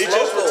 sports. That was He local.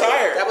 just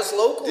retired. That was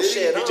local Did he?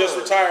 shit. He just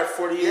retired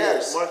 40 Yeah,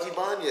 years. Marky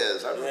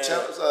Banez. I remember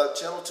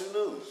Channel 2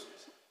 News.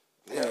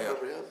 Yeah, I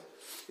remember him.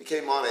 He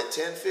came on at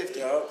 10:50.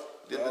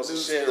 Yup. Did That the was some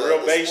news, shit, the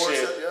real bass sports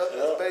shit. up,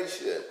 yeah, Yup. bass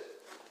shit.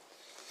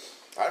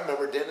 I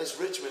remember Dennis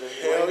Richmond and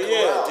Hell Lane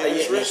yeah, Corral.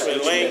 Dennis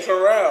Richmond, Lane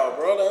Corral,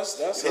 bro. That's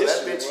You know,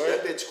 history, boy.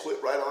 that bitch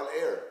quit right on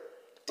air.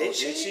 Did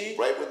she?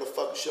 Right when the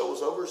fucking show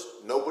was over,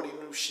 nobody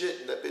knew shit,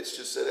 and that bitch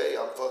just said, "Hey,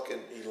 I'm fucking.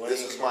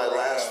 This is my Corral.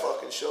 last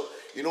fucking show."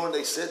 You know when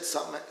they said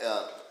something?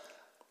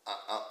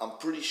 I'm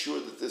pretty sure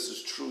that this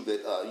is true.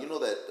 That you know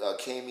that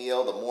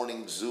KMEL, the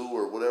Morning Zoo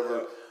or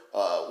whatever.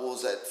 What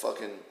was that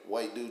fucking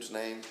white dude's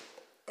name?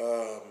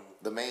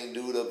 The main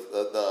dude of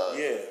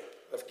the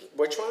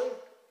Which one?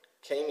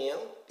 KMEL?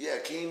 Yeah,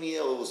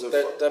 KMEL. It was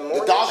The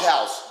morning-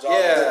 doghouse.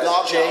 Yeah, the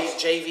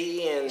doghouse.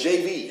 JV and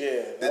JV.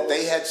 Yeah, that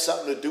they had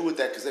something to do with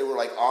that because they were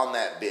like on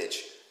that bitch.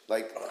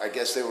 Like I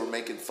guess they were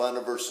making fun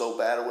of her so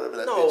bad or whatever.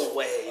 That no bitch.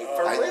 way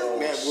for I real. know,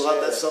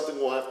 man. That's something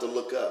we'll have to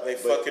look up. They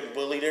But, fucking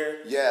bullied her.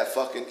 yeah,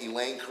 fucking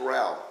Elaine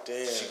Corral.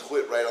 Damn. She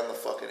quit right on the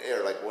fucking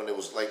air. Like when it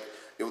was like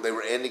they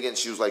were ending it, and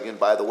she was like, "And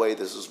by the way,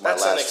 this is my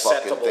That's last fucking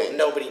unacceptable. thing."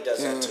 Nobody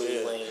does that to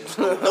Elaine.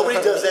 Nobody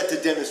does that to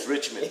Dennis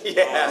Richmond.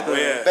 Yeah.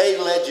 Yeah. Bay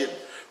legend.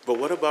 But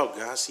what about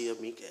Garcia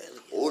Miguel?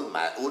 Ooh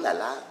la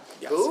la.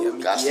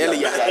 Who? Garcia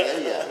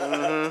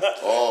Miguelia.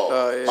 Oh,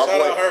 my Shout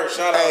out her,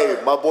 shout out Hey,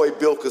 her. my boy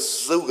Bill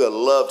Kasuga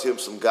loved him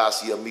some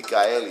Garcia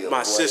Miguelia. My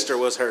boy. sister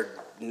was her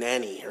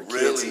nanny, her kid's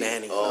Really?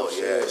 nanny. Oh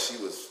yeah, she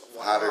was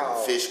hotter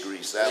than fish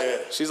grease. That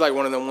one. She's like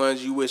one of the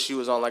ones you wish she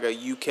was on, like a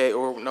UK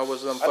or no,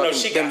 was them I know fucking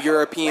she them got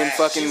European rap.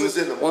 fucking She was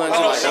in the ones. I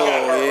know Like, she got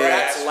her oh yeah.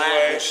 rap. That's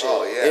Latin shit.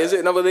 Oh yeah. Is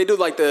it? No, but they do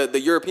like the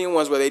European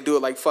ones where they do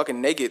it like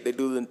fucking naked. They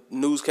do the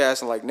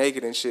newscast and like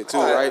naked and shit too,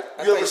 right?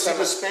 You ever see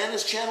the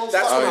Spanish channels?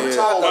 That's what Oh, I'm yeah.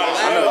 talking about.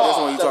 I know that's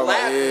what you're The talking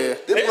about. Latin-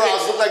 Yeah. Them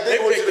bras look like they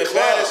They went to picked the the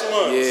baddest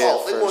club. ones. Yeah,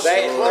 Oh, they for went to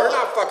They, the they're club.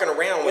 not fucking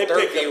around They with their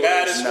picked the viewers.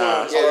 baddest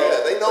ones. Yeah,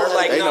 they know They're how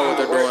like, to They know what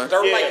they're doing.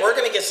 They're Yeah. like, we're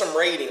gonna get some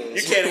ratings.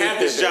 You can't have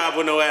this job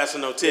with no ass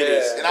and no titties.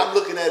 Yeah. And I'm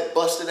looking at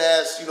busted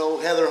ass,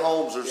 Heather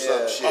Holmes or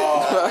some shit.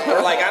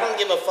 They're like, I don't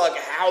give a fuck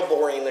how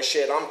boring the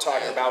shit I'm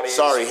talking about is.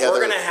 Sorry, Heather.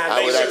 We're gonna have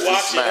I would You actually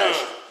watch it, smash.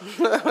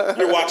 huh?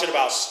 You're watching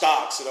about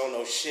stocks and don't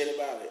know shit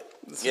about it.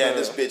 Yeah,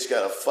 this bitch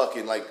got a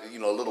fucking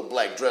a little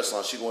black dress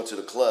on. She went to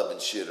the club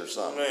and shit or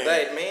something. Man,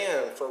 Like,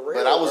 man, for real.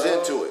 But I was bro.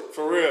 into it.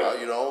 for real. I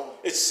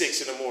It's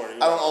 6 in the morning.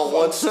 don't own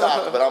one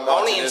stock, but I'm I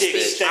don't watching even this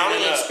speak. bitch. I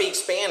don't even Standing up. speak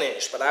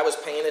Spanish, but I was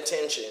paying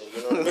attention.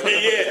 You know what I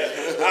mean?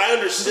 Yeah, I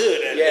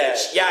understood that Yeah,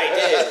 bitch. yeah, I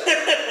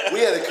did. We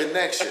had a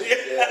connection.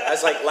 Yeah, I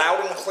was like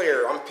loud and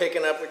clear. I'm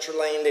picking up what you're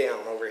laying down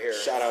over here.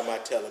 Shout out my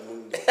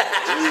Telemundo.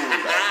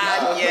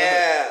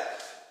 Yeah.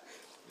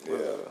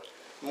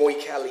 Muy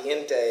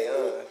caliente.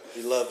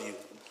 We love you.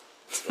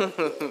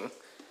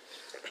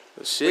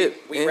 Shit.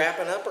 We man.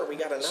 wrapping up, or we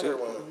got another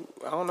one?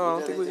 I don't know. I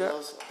don't think we got.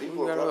 People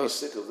we are got probably else.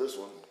 sick of this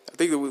one. I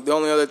think the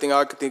only other thing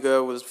I could think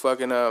of was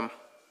fucking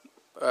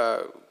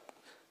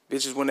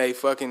bitches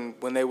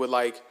when they would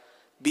like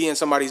be in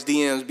somebody's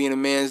DMs, be in a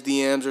man's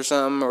DMs or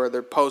something, or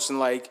they're posting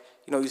like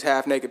these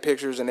half naked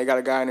pictures and they got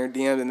a guy in their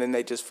DMs and then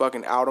they just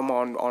fucking out them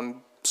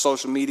on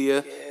social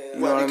media. You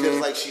know Well, what I because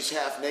mean? like she's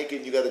half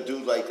naked, you got to do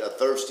like a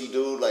thirsty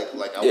dude, like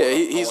I Yeah, wanna-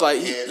 he's I wanna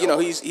like get, you know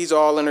he's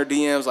all in her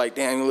DMs like,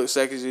 damn, you look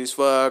sexy as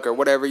fuck or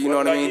whatever. You know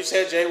what I Like mean? you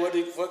said, Jay, what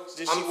the fuck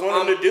did she I'm-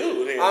 want him to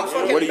do? Then, I'm you know?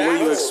 fucking What do you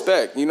baffled.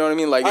 expect? You know what I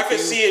mean? Like I if can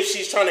you- see if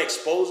she's trying to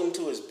expose him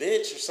to his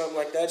bitch or something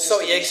like that. just So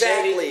to be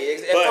exactly,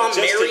 shady. if But I'm just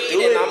to married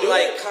do and it, I'm do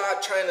like it.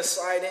 caught trying to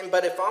slide in,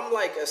 but if I'm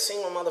like a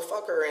single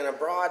motherfucker and a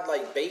broad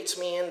like baits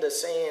me into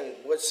saying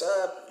what's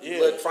up, you Yeah.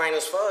 look fine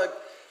as fuck.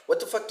 What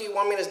the fuck do you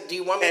want me to? Do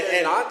you want me to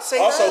And not say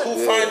also, that?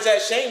 who finds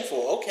that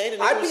shameful? Okay, the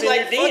nigga I'd was be in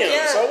like, your fuck DM.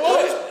 yeah, So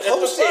what? post What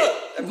the it.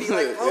 fuck? I'd be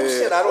like, post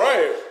Yeah. it. I don't.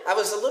 Right. I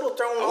was a little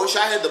thrown I off. wish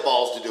I had the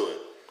balls to do it.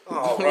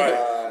 Oh, Right.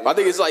 God. I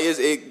think it's like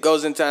it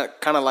goes into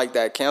kind of like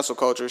that cancel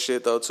culture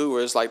shit though too,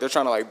 where it's like they're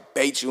trying to like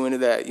bait you into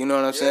that. You know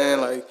what I'm saying?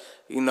 Like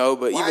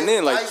but Why, even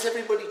then, why like is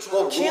everybody trying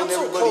Well, to ruin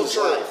cancel everybody's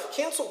culture. life?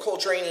 Cancel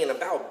culture ain't even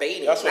about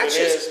baiting. That's what it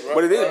just, is. Right?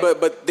 but it is,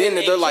 but then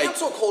in they're like,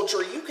 cancel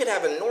culture, you could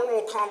have a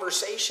normal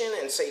conversation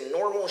and say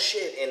normal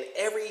shit, and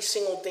every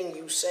single thing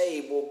you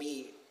say will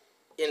be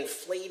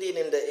inflated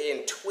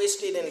and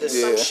twisted into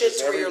some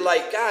shits where you're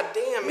like, God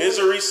damn, man.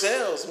 Misery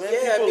sells, man.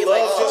 Yeah, People be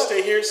love like, just to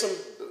hear some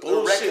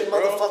bullshit, wrecking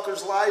bro.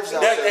 motherfuckers' lives out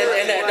That, there.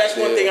 and that's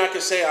one thing I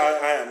can say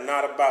I am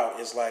not about.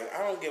 Is like, I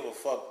don't give a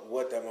fuck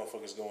what that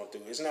motherfucker's going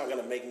through. It's not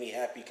gonna make me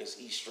happy because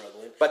he's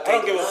struggling. But I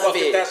don't give a fuck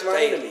if that's my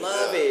they enemy.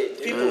 love it.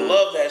 Dude. People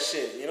love that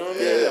shit. You know what I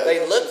mean? Yeah. They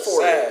That look shit's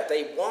for sad. it.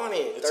 They want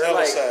it. It's They're hella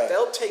like, sad.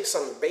 they'll take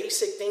some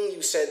basic thing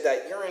you said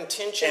that your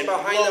intention And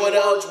behind blow them it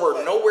up. words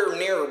were nowhere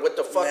near what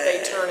the fuck they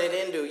Man. turn it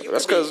into.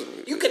 That's 'cause-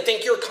 You could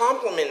think you're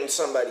complimenting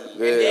somebody,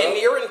 and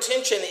your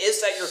intention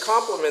is that you're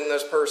complimenting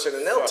this person,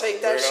 and they'll Fucking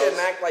take that shit and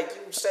weirdos. act like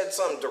you said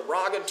something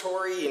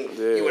derogatory and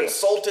you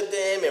insulted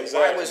them, and why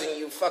Exactly. wasn't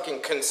you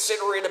fucking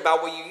considerate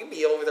about what you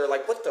be over there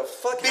like, what the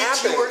fuck Bitch,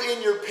 happened? you were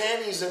in your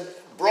panties and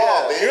bra,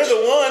 Yeah. bitch. You're the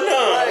one,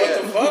 huh? Right.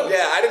 What the fuck?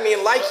 Yeah, I didn't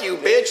mean like you,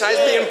 bitch. I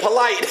was being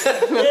polite.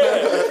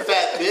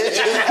 fat bitch.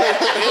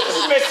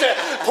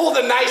 Pull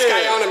the nice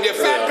guy on him. You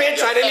fat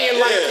bitch, I didn't even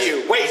like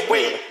you. Wait.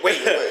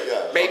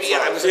 yeah. Maybe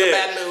I'm I was in a Yeah.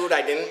 bad mood.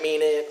 I didn't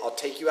mean it. I'll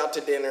take you out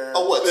to dinner.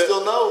 Oh, what?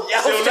 Still no?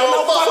 Yeah, still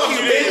no, fuck you,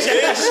 bitch.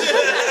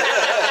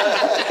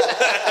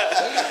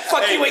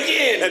 Fuck you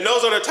again. And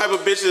those are the type of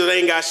bitches that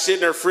ain't got shit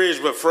in their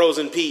fridge but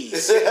frozen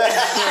peas. Fucking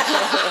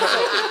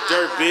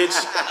dirt bitch.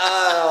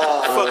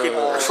 Fucking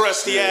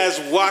crusty ass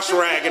wash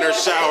rag in her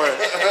shower.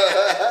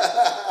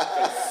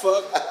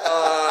 Fuck.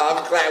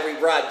 I'm glad we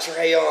brought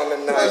Dre on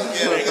tonight.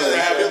 Thanks for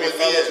having me,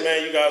 fellas,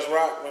 man. You guys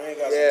rock, man. You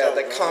guys Yeah, are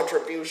the dope, man.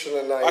 contribution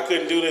I tonight.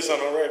 couldn't do this on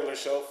a regular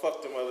show.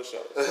 Fuck them other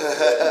shows.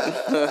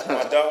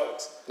 My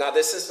dogs. Now,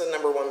 this is the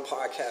 #1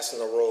 podcast in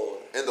the world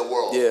In the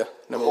world. Yeah, The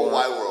number whole one.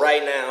 wide world.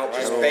 right now,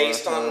 just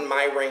based on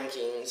my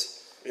rankings.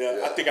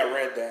 Yeah, I think I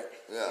read that.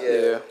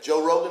 Yeah.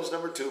 Joe Rogan's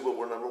number 2, but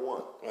we're number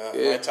 1.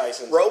 Mike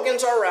Tyson.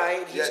 Rogan's all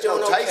right. He's doing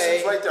Tyson's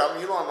okay. right there. I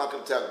mean, you know I'm not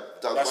going to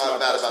talk That's bad my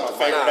about the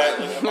favorite Mike.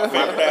 athlete. My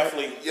favorite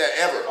athlete. Yeah,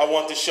 ever. I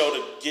want the show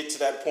to get to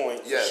that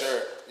point. Yes, For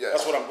sure. yes.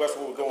 That's what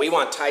we're going We for.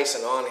 want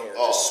Tyson on here,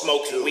 Oh, just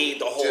smoking dude, weed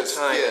the whole just-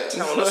 time yeah. and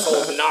telling us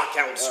old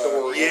knockout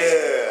stories. Yeah,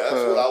 that's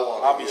what I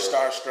want. I'll be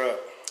starstruck.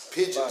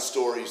 Pigeon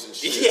stories and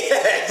shit.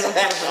 Yes.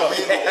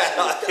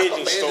 Pigeon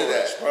into stories,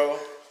 that. bro.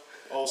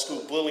 Old school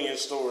bullying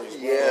stories,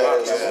 bro. Yeah,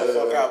 Knock that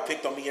motherfucker out,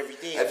 picked on me every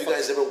day. Have you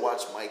guys ever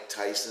watched Mike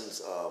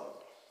Tyson's?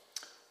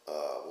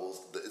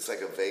 It's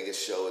like a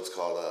Vegas show. It's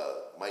called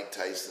Mike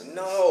Tyson.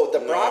 No, the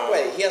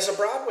Broadway. He has a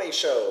Broadway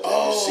show.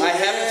 Oh, I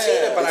haven't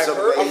seen it, but I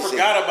heard. I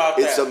forgot about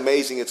that. It's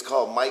amazing. It's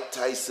called Mike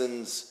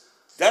Tyson's.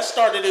 That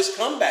started his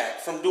comeback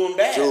from doing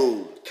bad.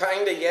 Dude,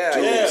 Kinda, yeah. I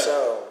Dude. think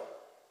so.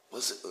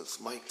 it's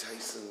Mike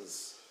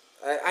Tyson's.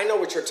 I know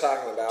what you're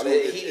talking about.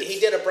 Dude, He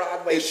did a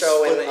Broadway it's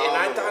show, and I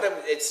phenomenal. thought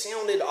it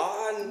sounded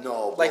odd.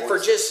 No, like bro, for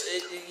it's-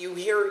 just you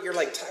hear you're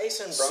like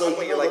Tyson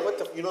Broadway. You're like, what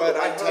the? You know but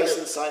the I Mike heard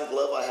Tyson it- signed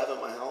glove I have in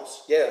my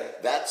house? Yeah.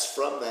 That's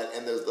from that,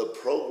 and there's the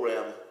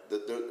program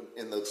that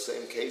in the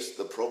same case.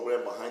 The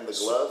program behind the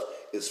glove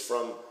is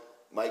from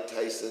Mike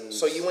Tyson's.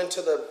 So you went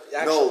to the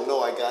actual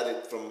No, I got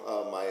it from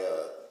my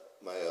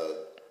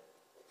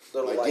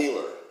little my like,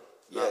 dealer,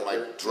 not Yeah, my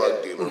your- drug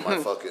yeah. dealer, my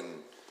fucking.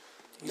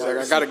 He's like,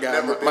 I got a guy.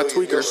 My memorabilia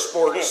tweaker. dealer.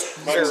 sports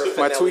My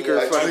paraphernalia.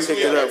 tweaker fucking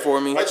picked it up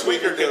for me. My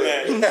tweaker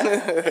did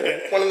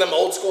that. One of them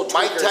old school.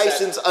 Mike tweakers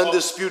Tyson's that-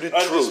 Undisputed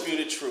Truth.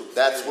 Undisputed Truth.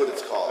 That's There what you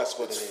it's go. called. That's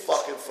what it's it is.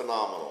 fucking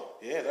phenomenal.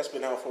 Yeah, that's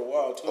been out for a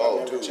while too. Oh, I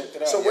never dude. checked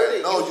it out. So where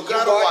did No, you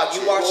gotta watch, watch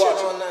you it. watch Go it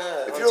watch on?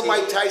 If on you're a TV?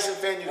 Mike Tyson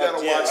fan, you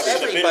gotta Yeah, watch I it.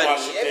 should've been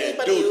watching it then.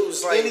 Everybody Dude,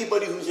 who's like,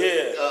 anybody who's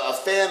Yeah. a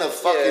fan of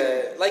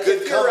fucking like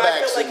good if you're, I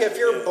comebacks feel like and- if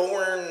you're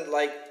born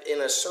like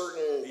in a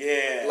certain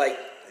Yeah. like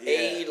Yeah.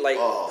 age, like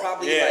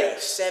probably Yeah.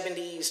 like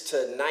 70s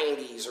to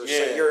 90s or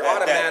Yeah, so, you're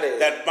that- automatic.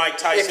 that Mike If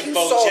Tyson, you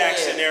Bo saw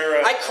Jackson him,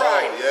 era. I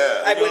cried. Oh,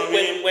 yeah. I, You know what I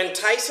mean? when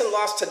Tyson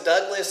lost to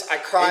Douglas, I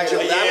cried. In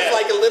I Japan. was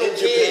like a little In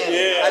kid. Japan.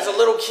 Yeah. As a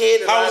little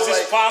kid, and How I is was this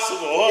like,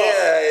 possible? Huh?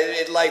 yeah,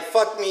 it like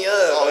fucked me up.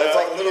 Oh, I was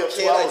like a me little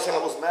too. kid. I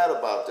was mad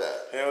about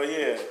that. Hell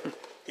yeah.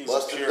 He's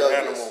Buster a pure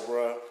Douglas. animal,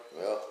 bro.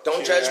 Yeah.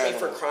 Don't Pure judge me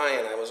for animal.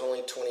 crying. I was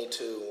only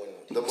 22 when.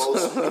 The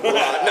most. No,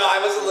 I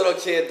was a little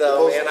kid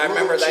though, most man. I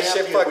remember brutal that shit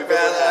champion fucked we've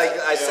bad. ever had. Like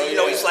I Hell see, you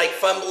know, yeah. he's like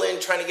fumbling,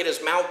 trying to get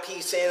his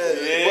mouthpiece in. And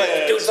Yeah,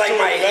 what, dude's like it's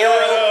my too hero.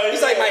 bad,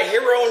 He's yeah. like my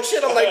hero and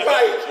shit. I'm like,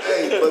 Mike.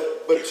 Hey,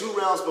 but 2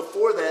 rounds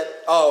before that,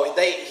 Oh,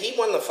 he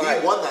won the fight.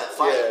 he won that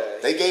fight. Yeah.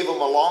 They gave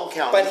him a long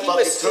count. But he fucking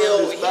was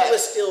turned his back.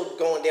 still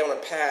going down a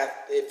path.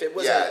 If it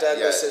wasn't Yeah,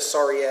 Douglas's yeah.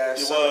 sorry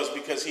ass. He was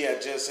because he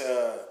had just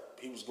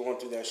he was going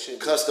through that shit.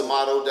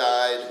 Customato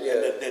died. Yeah.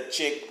 And the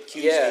chick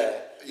accused Yeah.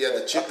 him. Yeah,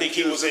 the I chick think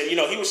he was, he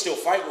was still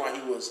fighting while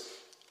he was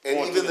And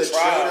going even through the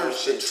trial and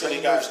trainer's, shit the till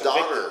he got trainer's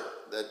convicted. daughter,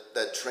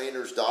 that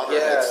trainer's daughter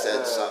Yeah, had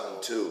said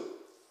something too.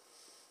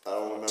 I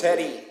don't remember.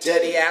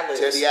 Teddy Atlas.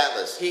 Teddy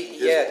Atlas.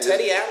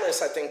 Teddy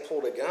Atlas, I think,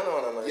 pulled a gun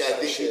on him or Yeah, I some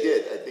think shit. he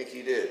did. I think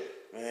he did.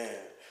 Man,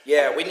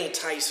 Yeah, we need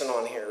Tyson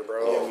on here,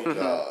 bro. Oh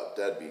God,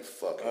 that'd be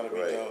fucking That'd be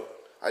great. dope.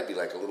 I'd be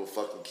like a little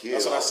fucking kid.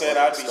 that's what I all said.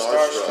 I'd be fucking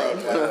starstruck.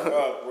 Like,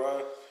 fuck,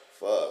 bro.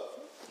 Fuck,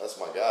 that's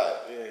my guy.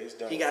 Yeah, he's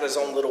done. He got his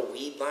own little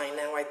weed line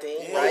now, I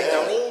think, Yeah. right?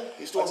 Don't he?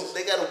 He's doing,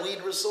 they got a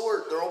weed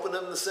resort. They're opening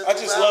up in the Central I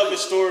just Valley. love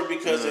his story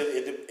because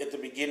at the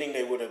beginning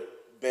they would have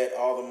bet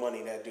all the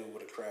money that dude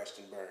would have crashed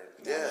and burned.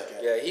 Yeah.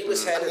 Yeah, he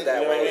was headed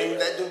that You know what I way. mean?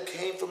 That dude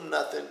came from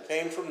nothing.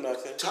 Came from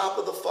nothing. Top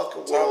of the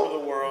fucking world. Top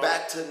of the world.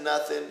 Back to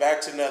nothing.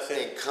 Back to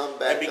nothing. And come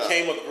back and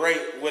became a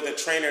great with a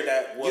trainer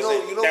that You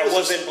know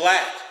wasn't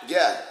black.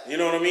 Yeah. You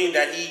know what I mean?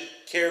 That he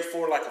cared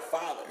for like a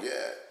father. Yeah.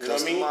 You know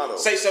what I mean? Customato.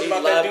 Say something He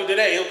about that loved- dude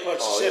today, he'll punch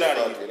the shit out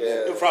of you.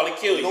 yeah. He'll probably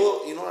kill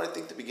you. You know what I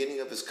think the beginning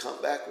of his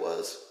comeback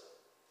was?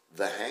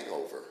 The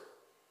Hangover.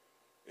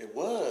 It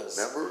was.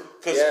 Remember?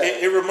 Because Yeah.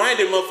 it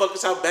reminded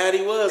motherfuckers how bad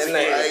he was. And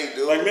again. Right,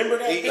 dude. Like, remember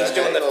that? He's The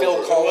doing the Phil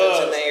Hangover.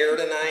 Collins in the air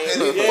tonight.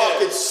 And he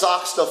fucking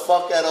socks the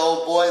fuck out of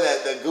old boy,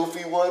 that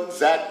goofy one,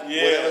 Zach,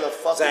 Yeah. whatever the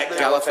fuck Zach his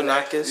name.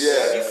 Galifianakis.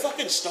 Yeah. You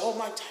fucking stole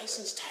Mike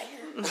Tyson's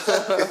tire?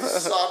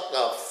 Socked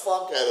the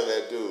fuck out of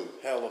that dude.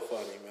 Hella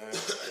funny, man.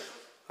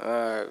 All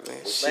right, man.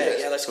 Man,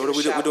 yeah, let's So get what a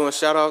we shout- we doing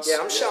shout outs? Yeah,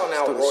 I'm shouting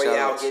out Let's do the Royale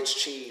shout-outs. Gets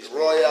Cheese. man.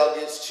 Royale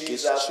gets cheese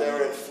Gets out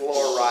there in cheese.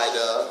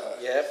 Florida.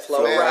 Yeah, Man,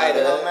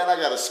 Florida. man, I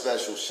got a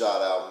special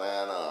shout out,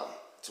 man,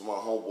 to my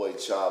homeboy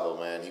Chava,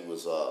 man. He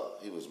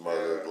was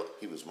murdered.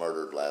 He was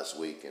murdered last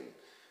week, and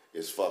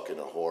it's fucking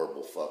a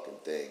horrible fucking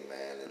thing,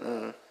 man.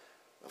 And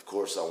of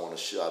course, I want to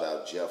shout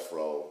out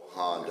Jeffro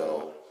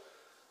Hondo.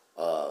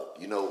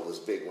 You know, it was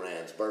Big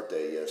Rand's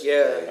birthday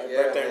yesterday. Happy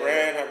Yeah, birthday, man.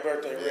 Rand. Happy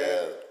birthday, Rand.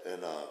 Yeah,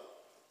 and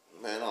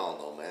man, I don't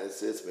know, man.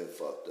 It's been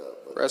fucked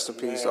up. But Rest in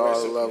peace, Man, to all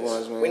rest the in loved peace.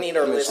 ones, man. We need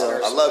our miss y'all.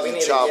 listeners. I love We you,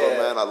 need- Chava, yeah.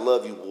 man. I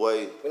love you,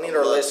 boy. We need I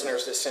our love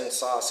listeners to send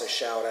Sauce a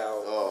shout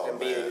out. Oh, and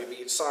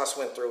man. Sauce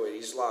went through it.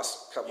 He's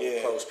lost a couple Yeah.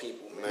 of close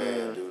people. you.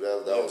 Man, dude,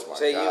 that was my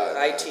Say guy, you, man.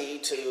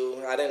 ITE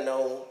too. I didn't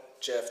know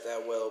Jeff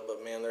that well,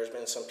 but man, there's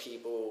been some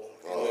people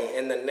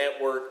in the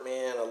network,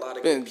 man. A lot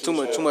of Been good too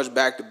people. much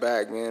back to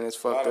back, man. It's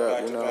fucked Lot of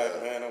up, you know.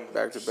 back-to-back, man. I'm-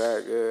 Back to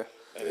back, yeah.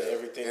 And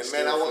everything. And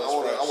man, I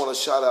want to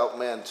shout out,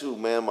 man, too,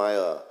 man.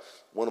 My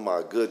one of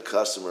my good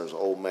customers,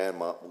 old man,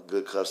 my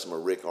good customer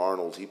Rick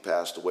Arnold. He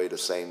passed away the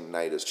same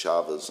night as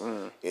Chava's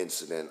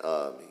incident.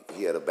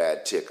 He had a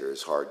bad ticker.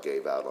 His heart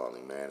gave out on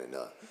him, man.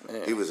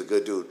 And he was a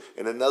good dude.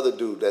 And another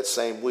dude that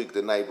same week,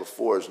 the night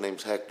before, his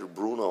name's Hector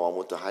Bruno. I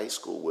went to high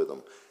school with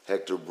him.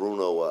 Hector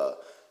Bruno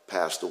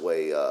passed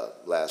away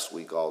last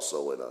week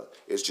also, and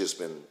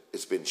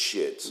it's been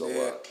shit. So.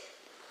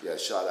 Yeah,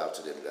 shout out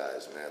to them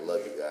guys, man. Love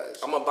you guys.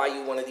 I'm gonna buy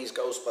you one of these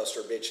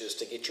Ghostbuster bitches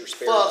to get your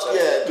spirits Fuck up.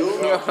 yeah,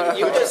 dude.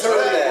 You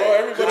deserve that. Bro,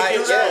 everybody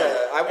gets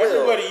I will.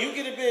 Everybody, you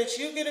get a bitch.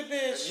 You get a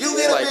bitch. You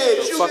get a Like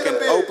bitch. the You fucking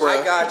get a bitch. Oprah.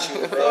 I got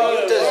you, bro. Bro,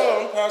 You deserve-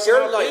 I'm passing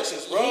You're out like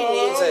bitches,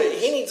 bro.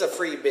 he needs a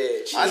free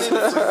bitch. I need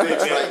a free bitch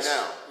right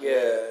now.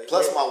 Yeah.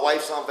 Plus, my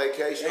wife's on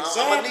vacation. I'm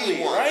gonna Exactly,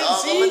 need one. right? I'm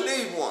See? gonna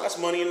need one. That's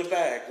money in the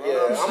bag, bro.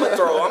 Yeah, I'm gonna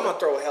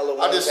throw hella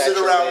ones I just at sit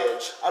your around.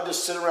 bitch. I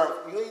just sit around.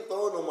 You ain't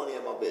throwing no money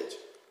at my bitch.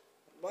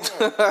 I'm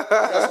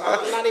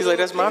not He's like,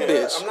 that's my even-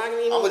 bitch. I'm not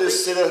even. I'm gonna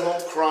just sit at home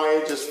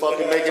crying, just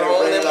fucking making it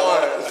Throwing rain. them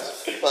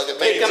Fucking Pick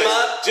making them it.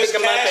 up, just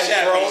pick them up, cash and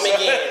at throw me,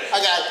 them son. again.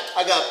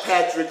 I got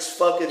Patrick's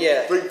fucking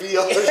Yeah.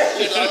 3PO.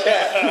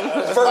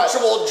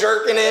 Virtual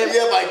jerking it,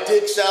 Yeah, my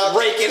dick's out.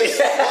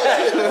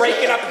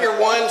 breaking up your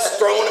ones,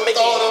 throwing them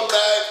Throwing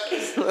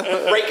again, them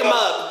back. break them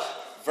up.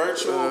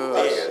 Virtual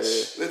Okay,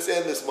 bitch. let's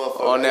end this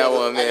motherfucker. On that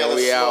one, I man, gotta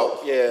we smoke.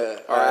 out. Yeah.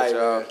 All right,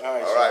 y'all. All right,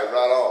 All right,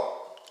 right on.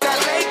 That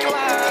lake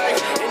line.